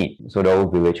other meat. So the whole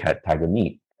village had tiger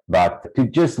meat. But to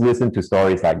just listen to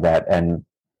stories like that, and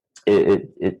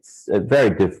it's a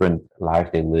very different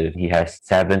life they live. He has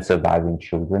 7 surviving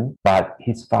children, but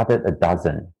he's fathered a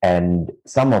dozen, and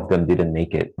some of them didn't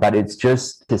make it. But it's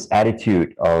just this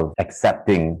attitude of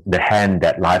accepting the hand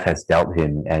that life has dealt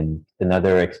him. And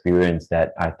another experience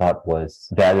that I thought was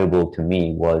valuable to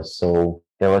me was, so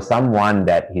there was someone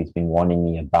that he's been warning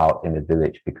me about in the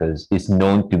village because he's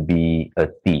known to be a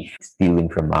thief, stealing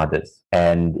from others.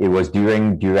 And it was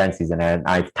during durian season, and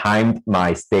I've timed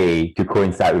my stay to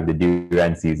coincide with the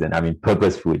durian season. I mean,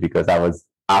 purposefully, because I was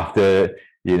after,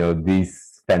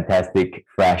 these fantastic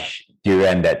fresh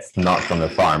durian that's not from the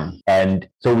farm. And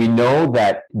so we know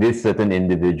that this certain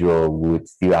individual would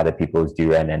steal other people's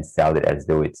durian and sell it as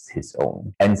though it's his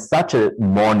own. And such a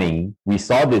morning, we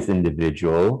saw this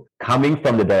individual coming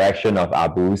from the direction of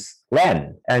Abu's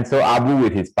land. And so Abu,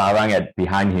 with his parang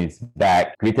behind his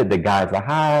back, greeted the guys like,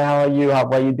 "Hi, how are you?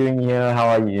 What are you doing here? How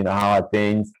are you? How are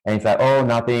things?" And he's like, "Oh,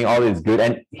 nothing, all is good."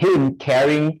 And him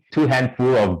carrying 2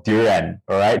 handfuls of durian,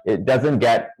 all right? It doesn't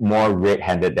get more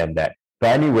red-handed than that.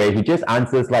 But anyway, he just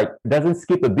answers doesn't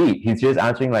skip a beat. He's just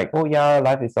answering like, "Oh yeah,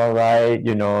 life is all right,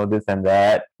 this and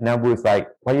that." And Abu's like,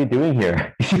 "What are you doing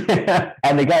here?"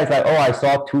 And the guy's like, "Oh, I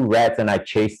saw 2 rats and I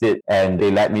chased it and they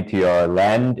led me to your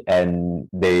land and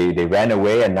they ran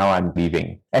away and now I'm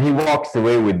leaving." And he walks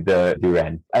away with the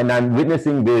durian. And I'm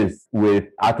witnessing this with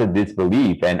utter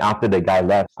disbelief. And after the guy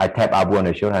left, I tapped Abu on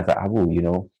the shoulder and I said, "Abu,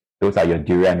 those are your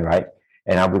durian, right?"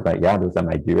 And I was like, "Yeah, those are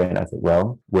my durian." I said,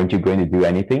 "Well, weren't you going to do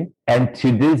anything?" And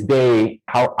to this day,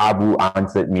 how Abu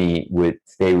answered me would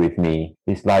stay with me.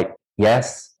 It's like,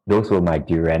 yes, those were my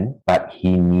durian, but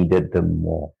he needed them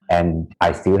more. And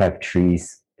I still have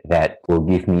trees that will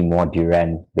give me more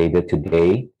durian later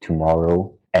today,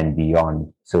 tomorrow, and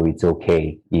beyond. So it's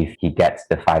okay if he gets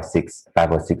the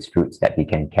 5 or 6 fruits that he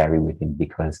can carry with him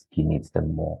because he needs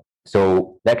them more.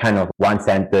 So that kind of one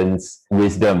sentence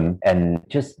wisdom and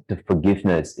just the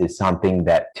forgiveness is something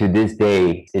that to this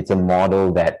day, it's a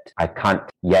model that I can't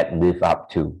yet live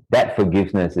up to. That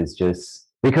forgiveness is just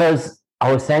because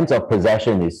our sense of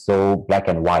possession is so black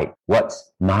and white.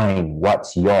 What's mine?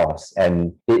 What's yours?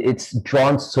 And it's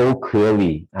drawn so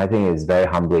clearly. I think it's very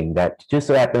humbling that just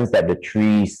so happens that the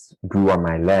trees grew on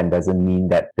my land doesn't mean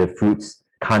that the fruits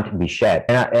can't be shared.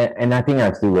 And I think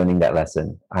I'm still learning that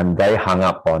lesson. I'm very hung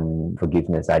up on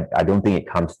forgiveness. I don't think it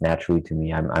comes naturally to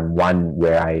me. I'm one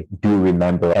where I do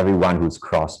remember everyone who's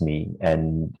crossed me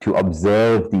and to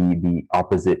observe the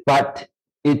opposite. But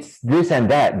it's this and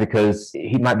that because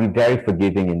he might be very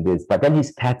forgiving in this, but then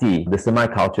he's petty. The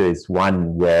Semai culture is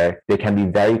one where they can be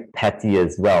very petty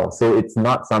as well. So it's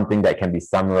not something that can be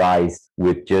summarized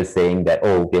with just saying that,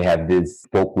 oh, they have this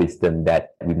folk wisdom that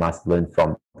we must learn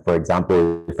from. For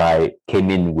example, if I came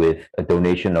in with a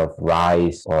donation of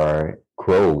rice or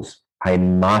crows, I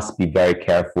must be very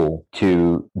careful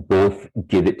to both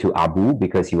give it to Abu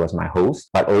because he was my host,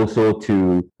 but also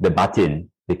to the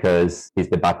batin because he's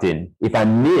the batin. If I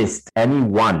missed any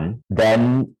one,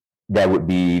 then there would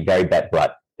be very bad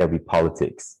blood. There would be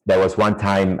politics. There was one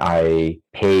time I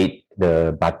paid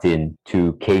the batin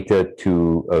to cater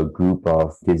to a group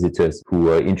of visitors who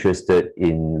were interested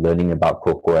in learning about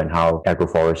cocoa and how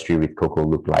agroforestry with cocoa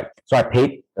looked like. So I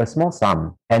paid a small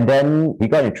sum. And then he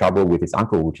got in trouble with his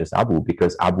uncle, which is Abu,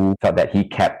 because Abu felt that he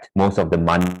kept most of the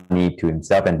money to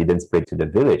himself and didn't spread to the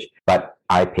village. But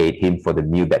I paid him for the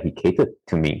meal that he catered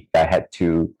to me. I had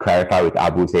to clarify with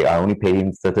Abu, say, I only paid him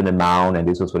a certain amount and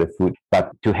this was for the food.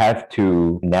 But to have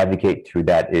to navigate through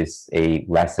that is a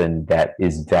lesson that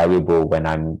is valuable when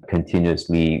I'm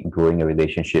continuously growing a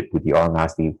relationship with the Orang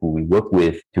Asli who we work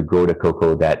with to grow the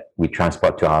cocoa that we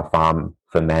transport to our farm,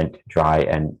 ferment, dry,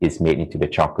 and is made into the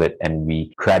chocolate. And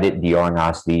we credit the Orang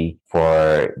Asli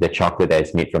for the chocolate that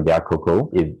is made from their cocoa.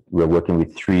 If we're working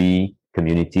with 3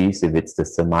 communities, if it's the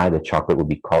Semai, the chocolate will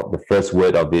be called, the first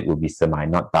word of it will be Semai,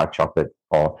 not dark chocolate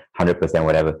or 100%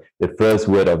 whatever. The first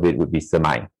word of it would be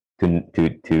Semai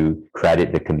to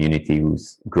credit the community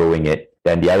who's growing it.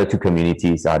 Then the other 2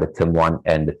 communities are the Temuan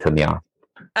and the Temia.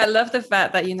 I love the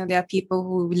fact that, there are people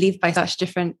who live by such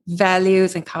different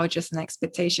values and cultures and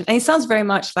expectations. And it sounds very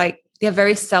much like they're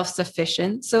very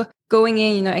self-sufficient. So going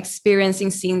in, experiencing,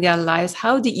 seeing their lives,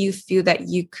 how did you feel that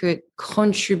you could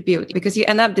contribute? Because you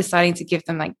end up deciding to give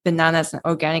them like bananas and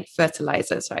organic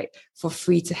fertilizers, right, for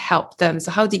free to help them.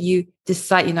 So how did you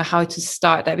decide, how to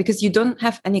start that? Because you don't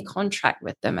have any contract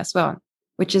with them as well,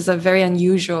 which is a very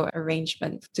unusual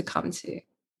arrangement to come to.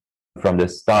 From the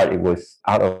start, it was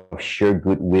out of sheer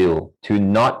goodwill to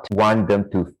not want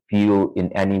them to feel in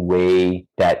any way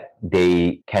that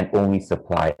they can only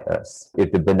supply us.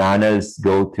 If the bananas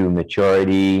go to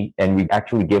maturity, and we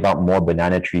actually gave out more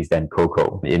banana trees than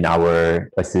cocoa in our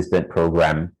assistant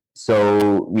program.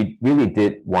 So we really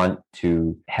did want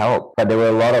to help, but there were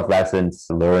a lot of lessons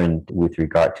learned with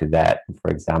regard to that. For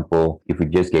example, if we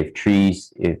just gave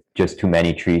trees, if just too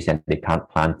many trees and they can't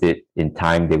plant it in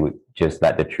time, they would just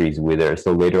let the trees wither.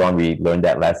 So later on, we learned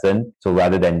that lesson. So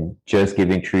rather than just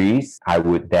giving trees, I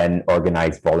would then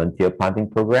organize volunteer planting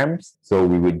programs. So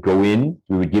we would go in,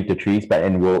 we would give the trees,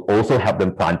 and we'll also help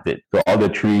them plant it. So all the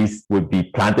trees would be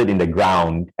planted in the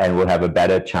ground and will have a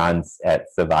better chance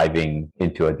at surviving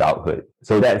into adulthood.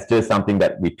 So that's just something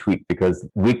that we tweaked, because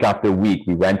week after week,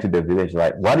 we went to the village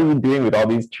like, what are you doing with all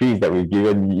these trees that we've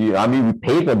given you? I mean, we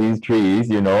paid for these trees,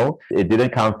 It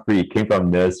didn't come free. It came from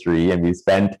nursery, and we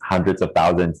spent hundreds of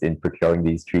thousands in procuring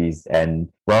these trees. And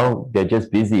well, they're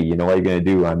just busy. What are you going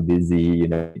to do? I'm busy.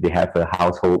 They have a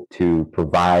household to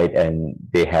provide, and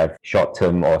they have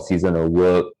short-term or seasonal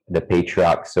work, the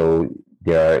patriarch. So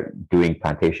they're doing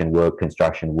plantation work,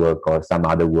 construction work, or some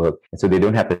other work. And so they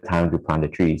don't have the time to plant the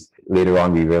trees. Later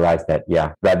on, we realized that,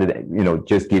 rather than,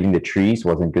 just giving the trees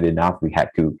wasn't good enough, we had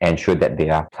to ensure that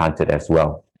they are planted as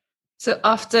well. So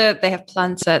after they have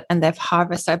planted and they've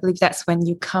harvested, I believe that's when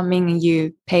you come in and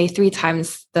you pay 3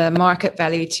 times the market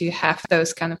value to have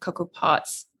those kind of cocoa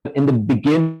pods. In the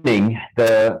beginning,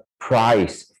 the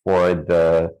price for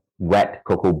the wet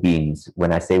cocoa beans,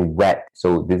 when I say wet,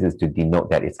 so this is to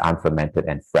denote that it's unfermented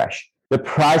and fresh. The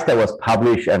price that was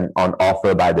published and on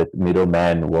offer by the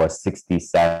middleman was 60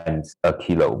 cents a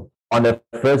kilo. On the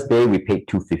first day, we paid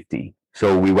 $2.50.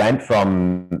 So we went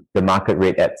from the market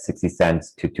rate at 60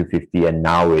 cents to $2.50, and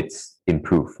now it's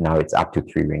improved. Now it's up to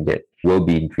 3 ringgit. We'll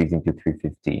be increasing to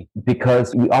 3.50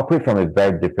 because we operate from a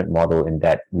very different model in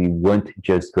that we weren't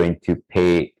just going to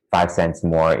pay 5 cents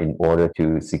more in order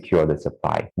to secure the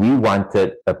supply. We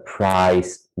wanted a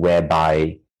price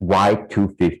whereby why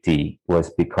 250 was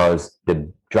because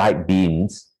the dried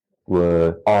beans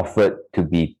were offered to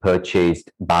be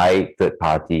purchased by third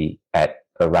party at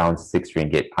around 6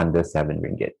 ringgit, under 7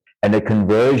 ringgit. And the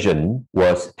conversion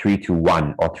was 3 to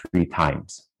 1 or 3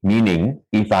 times. Meaning,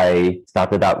 if I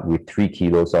started out with 3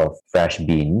 kilos of fresh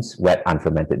beans, wet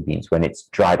unfermented beans, when it's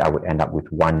dried, I would end up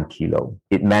with 1 kilo.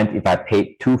 It meant if I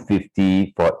paid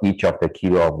 250 for each of the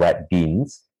kilo of wet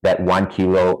beans, that 1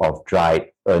 kilo of dried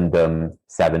earned them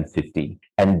 750.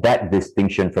 And that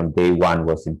distinction from day one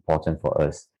was important for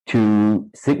us to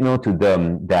signal to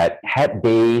them that had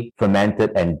they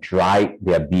fermented and dried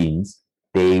their beans,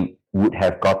 they would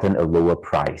have gotten a lower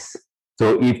price.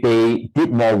 So if they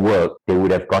did more work, they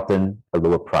would have gotten a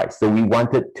lower price. So we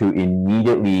wanted to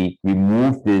immediately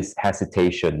remove this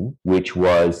hesitation, which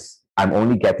was, I'm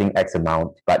only getting X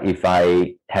amount, but if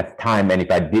I have time and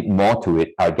if I did more to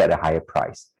it, I'll get a higher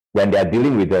price. When they're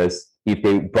dealing with us, if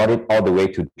they brought it all the way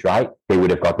to dry, they would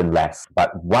have gotten less.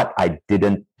 But what I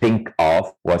didn't think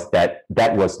of was that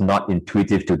that was not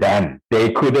intuitive to them.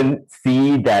 They couldn't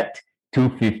see that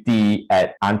 250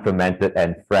 at unfermented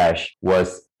and fresh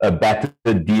was a better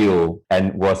deal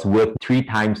and was worth 3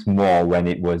 times more when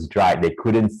it was dried. They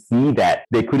couldn't see that.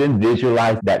 They couldn't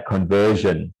visualize that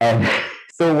conversion. And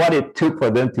so what it took for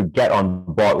them to get on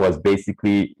board was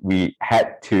basically we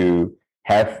had to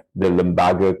have the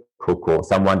Lembaga Cocoa,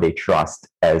 someone they trust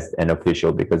as an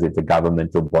official because it's a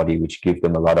governmental body which gives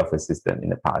them a lot of assistance in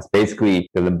the past. Basically,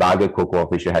 the Lembaga Cocoa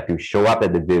official had to show up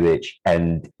at the village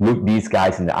and look these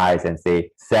guys in the eyes and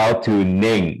say, sell to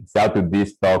Ning, sell to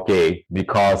this Tauke,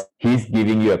 because he's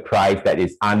giving you a price that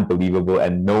is unbelievable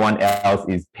and no one else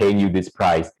is paying you this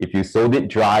price. If you sold it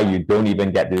dry, you don't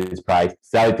even get this price.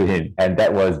 Sell it to him. And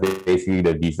that was basically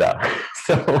the visa.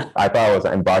 So I thought I was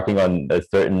embarking on a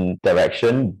certain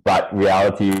direction, but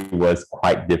reality was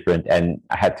quite different. And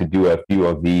I had to do a few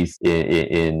of these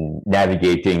in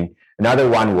navigating. Another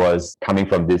one was coming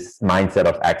from this mindset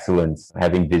of excellence,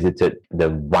 having visited the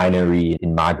winery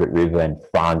in Margaret River in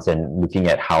France and looking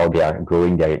at how they are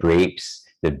growing their grapes,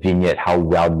 the vineyard, how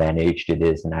well managed it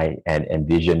is. And I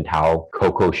envisioned how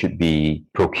cocoa should be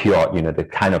procured, the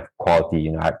kind of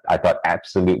quality, I thought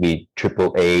absolutely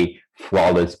AAA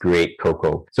flawless, great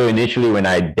cocoa. So initially, when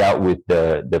I dealt with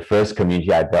the first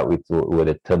community I dealt with were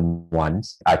the term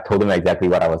ones, I told them exactly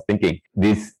what I was thinking.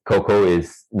 This cocoa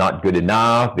is not good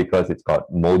enough because it's got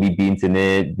moldy beans in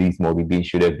it. These moldy beans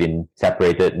should have been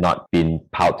separated, not been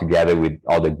piled together with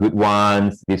all the good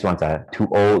ones. These ones are too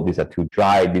old. These are too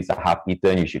dry. These are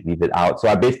half-eaten. You should leave it out. So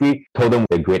I basically told them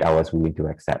the grade I was willing to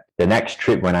accept. The next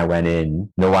trip when I went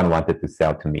in, no one wanted to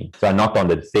sell to me. So I knocked on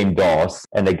the same doors,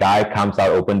 and the guy comes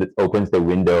out, opens the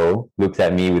window, looks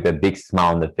at me with a big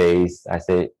smile on the face. I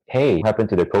said, "Hey, what happened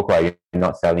to the cocoa? Are you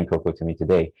not selling cocoa to me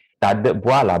today?" "Tak ada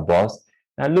buah lah, boss."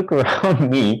 And I look around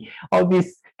me, all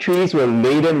these trees were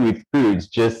laden with fruits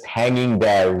just hanging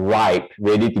there, ripe,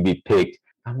 ready to be picked.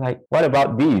 I'm like, what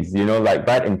about these? Like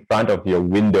right in front of your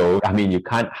window. I mean, you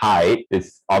can't hide.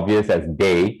 It's obvious as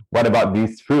day. What about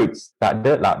these fruits? "Tak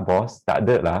ada lah, boss. Tak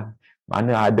ada lah.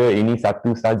 Mana ada, ini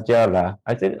satu saja lah."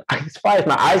 I said, as far as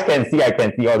my eyes can see, I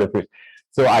can see all the fruits.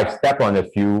 So I've stepped on a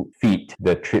few feet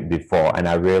the trip before, and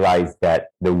I realized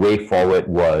that the way forward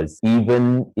was,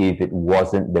 even if it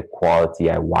wasn't the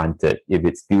quality I wanted, if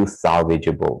it's still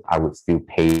salvageable, I would still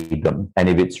pay them.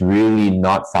 And if it's really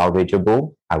not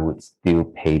salvageable, I would still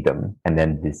pay them and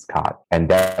then discard. And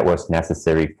that was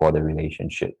necessary for the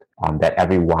relationship. That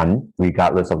everyone,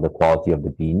 regardless of the quality of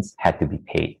the beans, had to be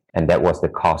paid. And that was the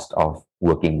cost of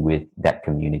working with that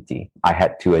community. I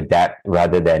had to adapt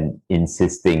rather than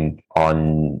insisting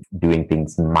on doing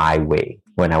things my way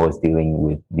when I was dealing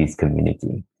with this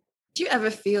community. Do you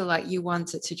ever feel like you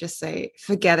wanted to just say,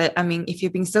 forget it? I mean, if you're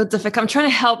being so difficult, I'm trying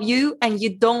to help you and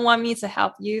you don't want me to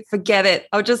help you, forget it.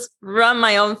 I'll just run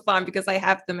my own farm because I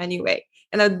have them anyway.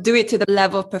 And I'll do it to the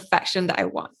level of perfection that I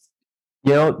want.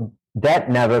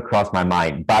 That never crossed my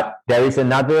mind. But there is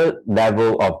another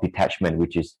level of detachment,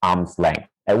 which is arm's length.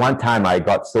 At one time, I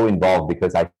got so involved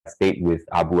because I stayed with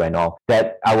Abu and all,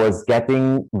 that I was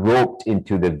getting roped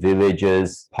into the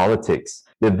village's politics.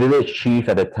 The village chief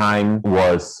at the time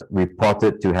was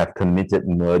reported to have committed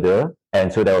murder. And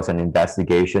so there was an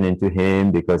investigation into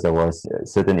him because there was a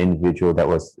certain individual that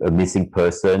was a missing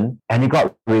person. And it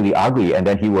got really ugly. And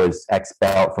then he was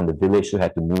expelled from the village, so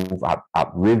had to move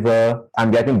upriver.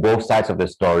 I'm getting both sides of the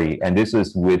story. And this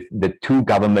was with the two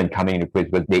government coming into place,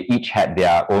 but they each had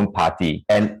their own party.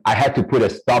 And I had to put a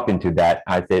stop into that.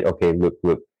 I said, okay, look,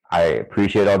 I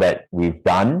appreciate all that we've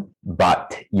done,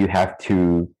 but you have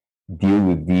to deal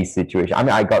with these situations. I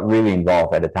mean, I got really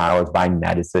involved at the time. I was buying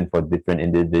medicine for different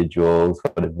individuals,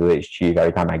 for the village chief.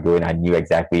 Every time I go in, I knew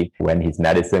exactly when his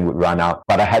medicine would run out.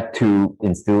 But I had to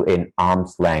instill an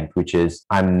arm's length, which is,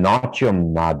 I'm not your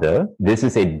mother. This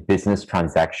is a business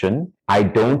transaction. I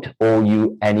don't owe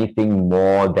you anything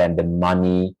more than the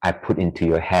money I put into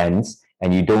your hands.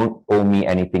 And you don't owe me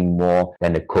anything more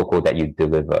than the cocoa that you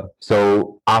deliver.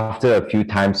 So after a few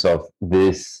times of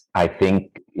this, I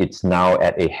think it's now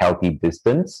at a healthy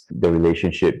distance, the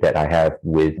relationship that I have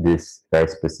with this very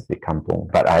specific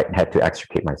kampung. But I had to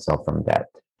extricate myself from that.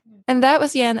 And that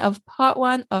was the end of part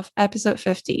 1 of episode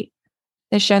 50.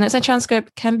 The show notes and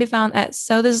transcript can be found at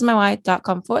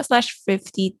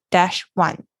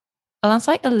sothisismywhy.com/50-1,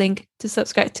 alongside a link to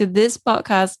subscribe to this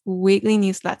podcast weekly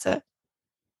newsletter.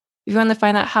 If you want to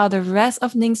find out how the rest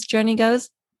of Ning's journey goes,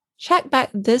 check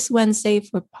back this Wednesday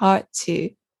for part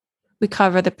 2. We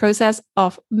cover the process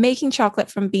of making chocolate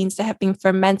from beans that have been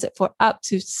fermented for up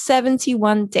to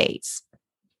 71 days,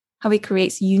 how he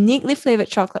creates uniquely flavored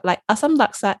chocolate like asam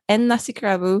laksa and nasi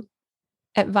kerabu,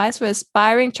 advice for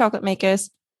aspiring chocolate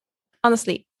makers.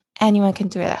 Honestly, anyone can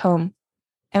do it at home.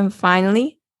 And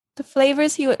finally, the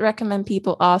flavors he would recommend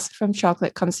people ask from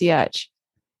Chocolate Concierge.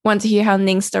 Want to hear how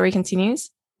Ning's story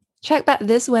continues? Check back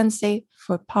this Wednesday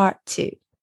for part 2.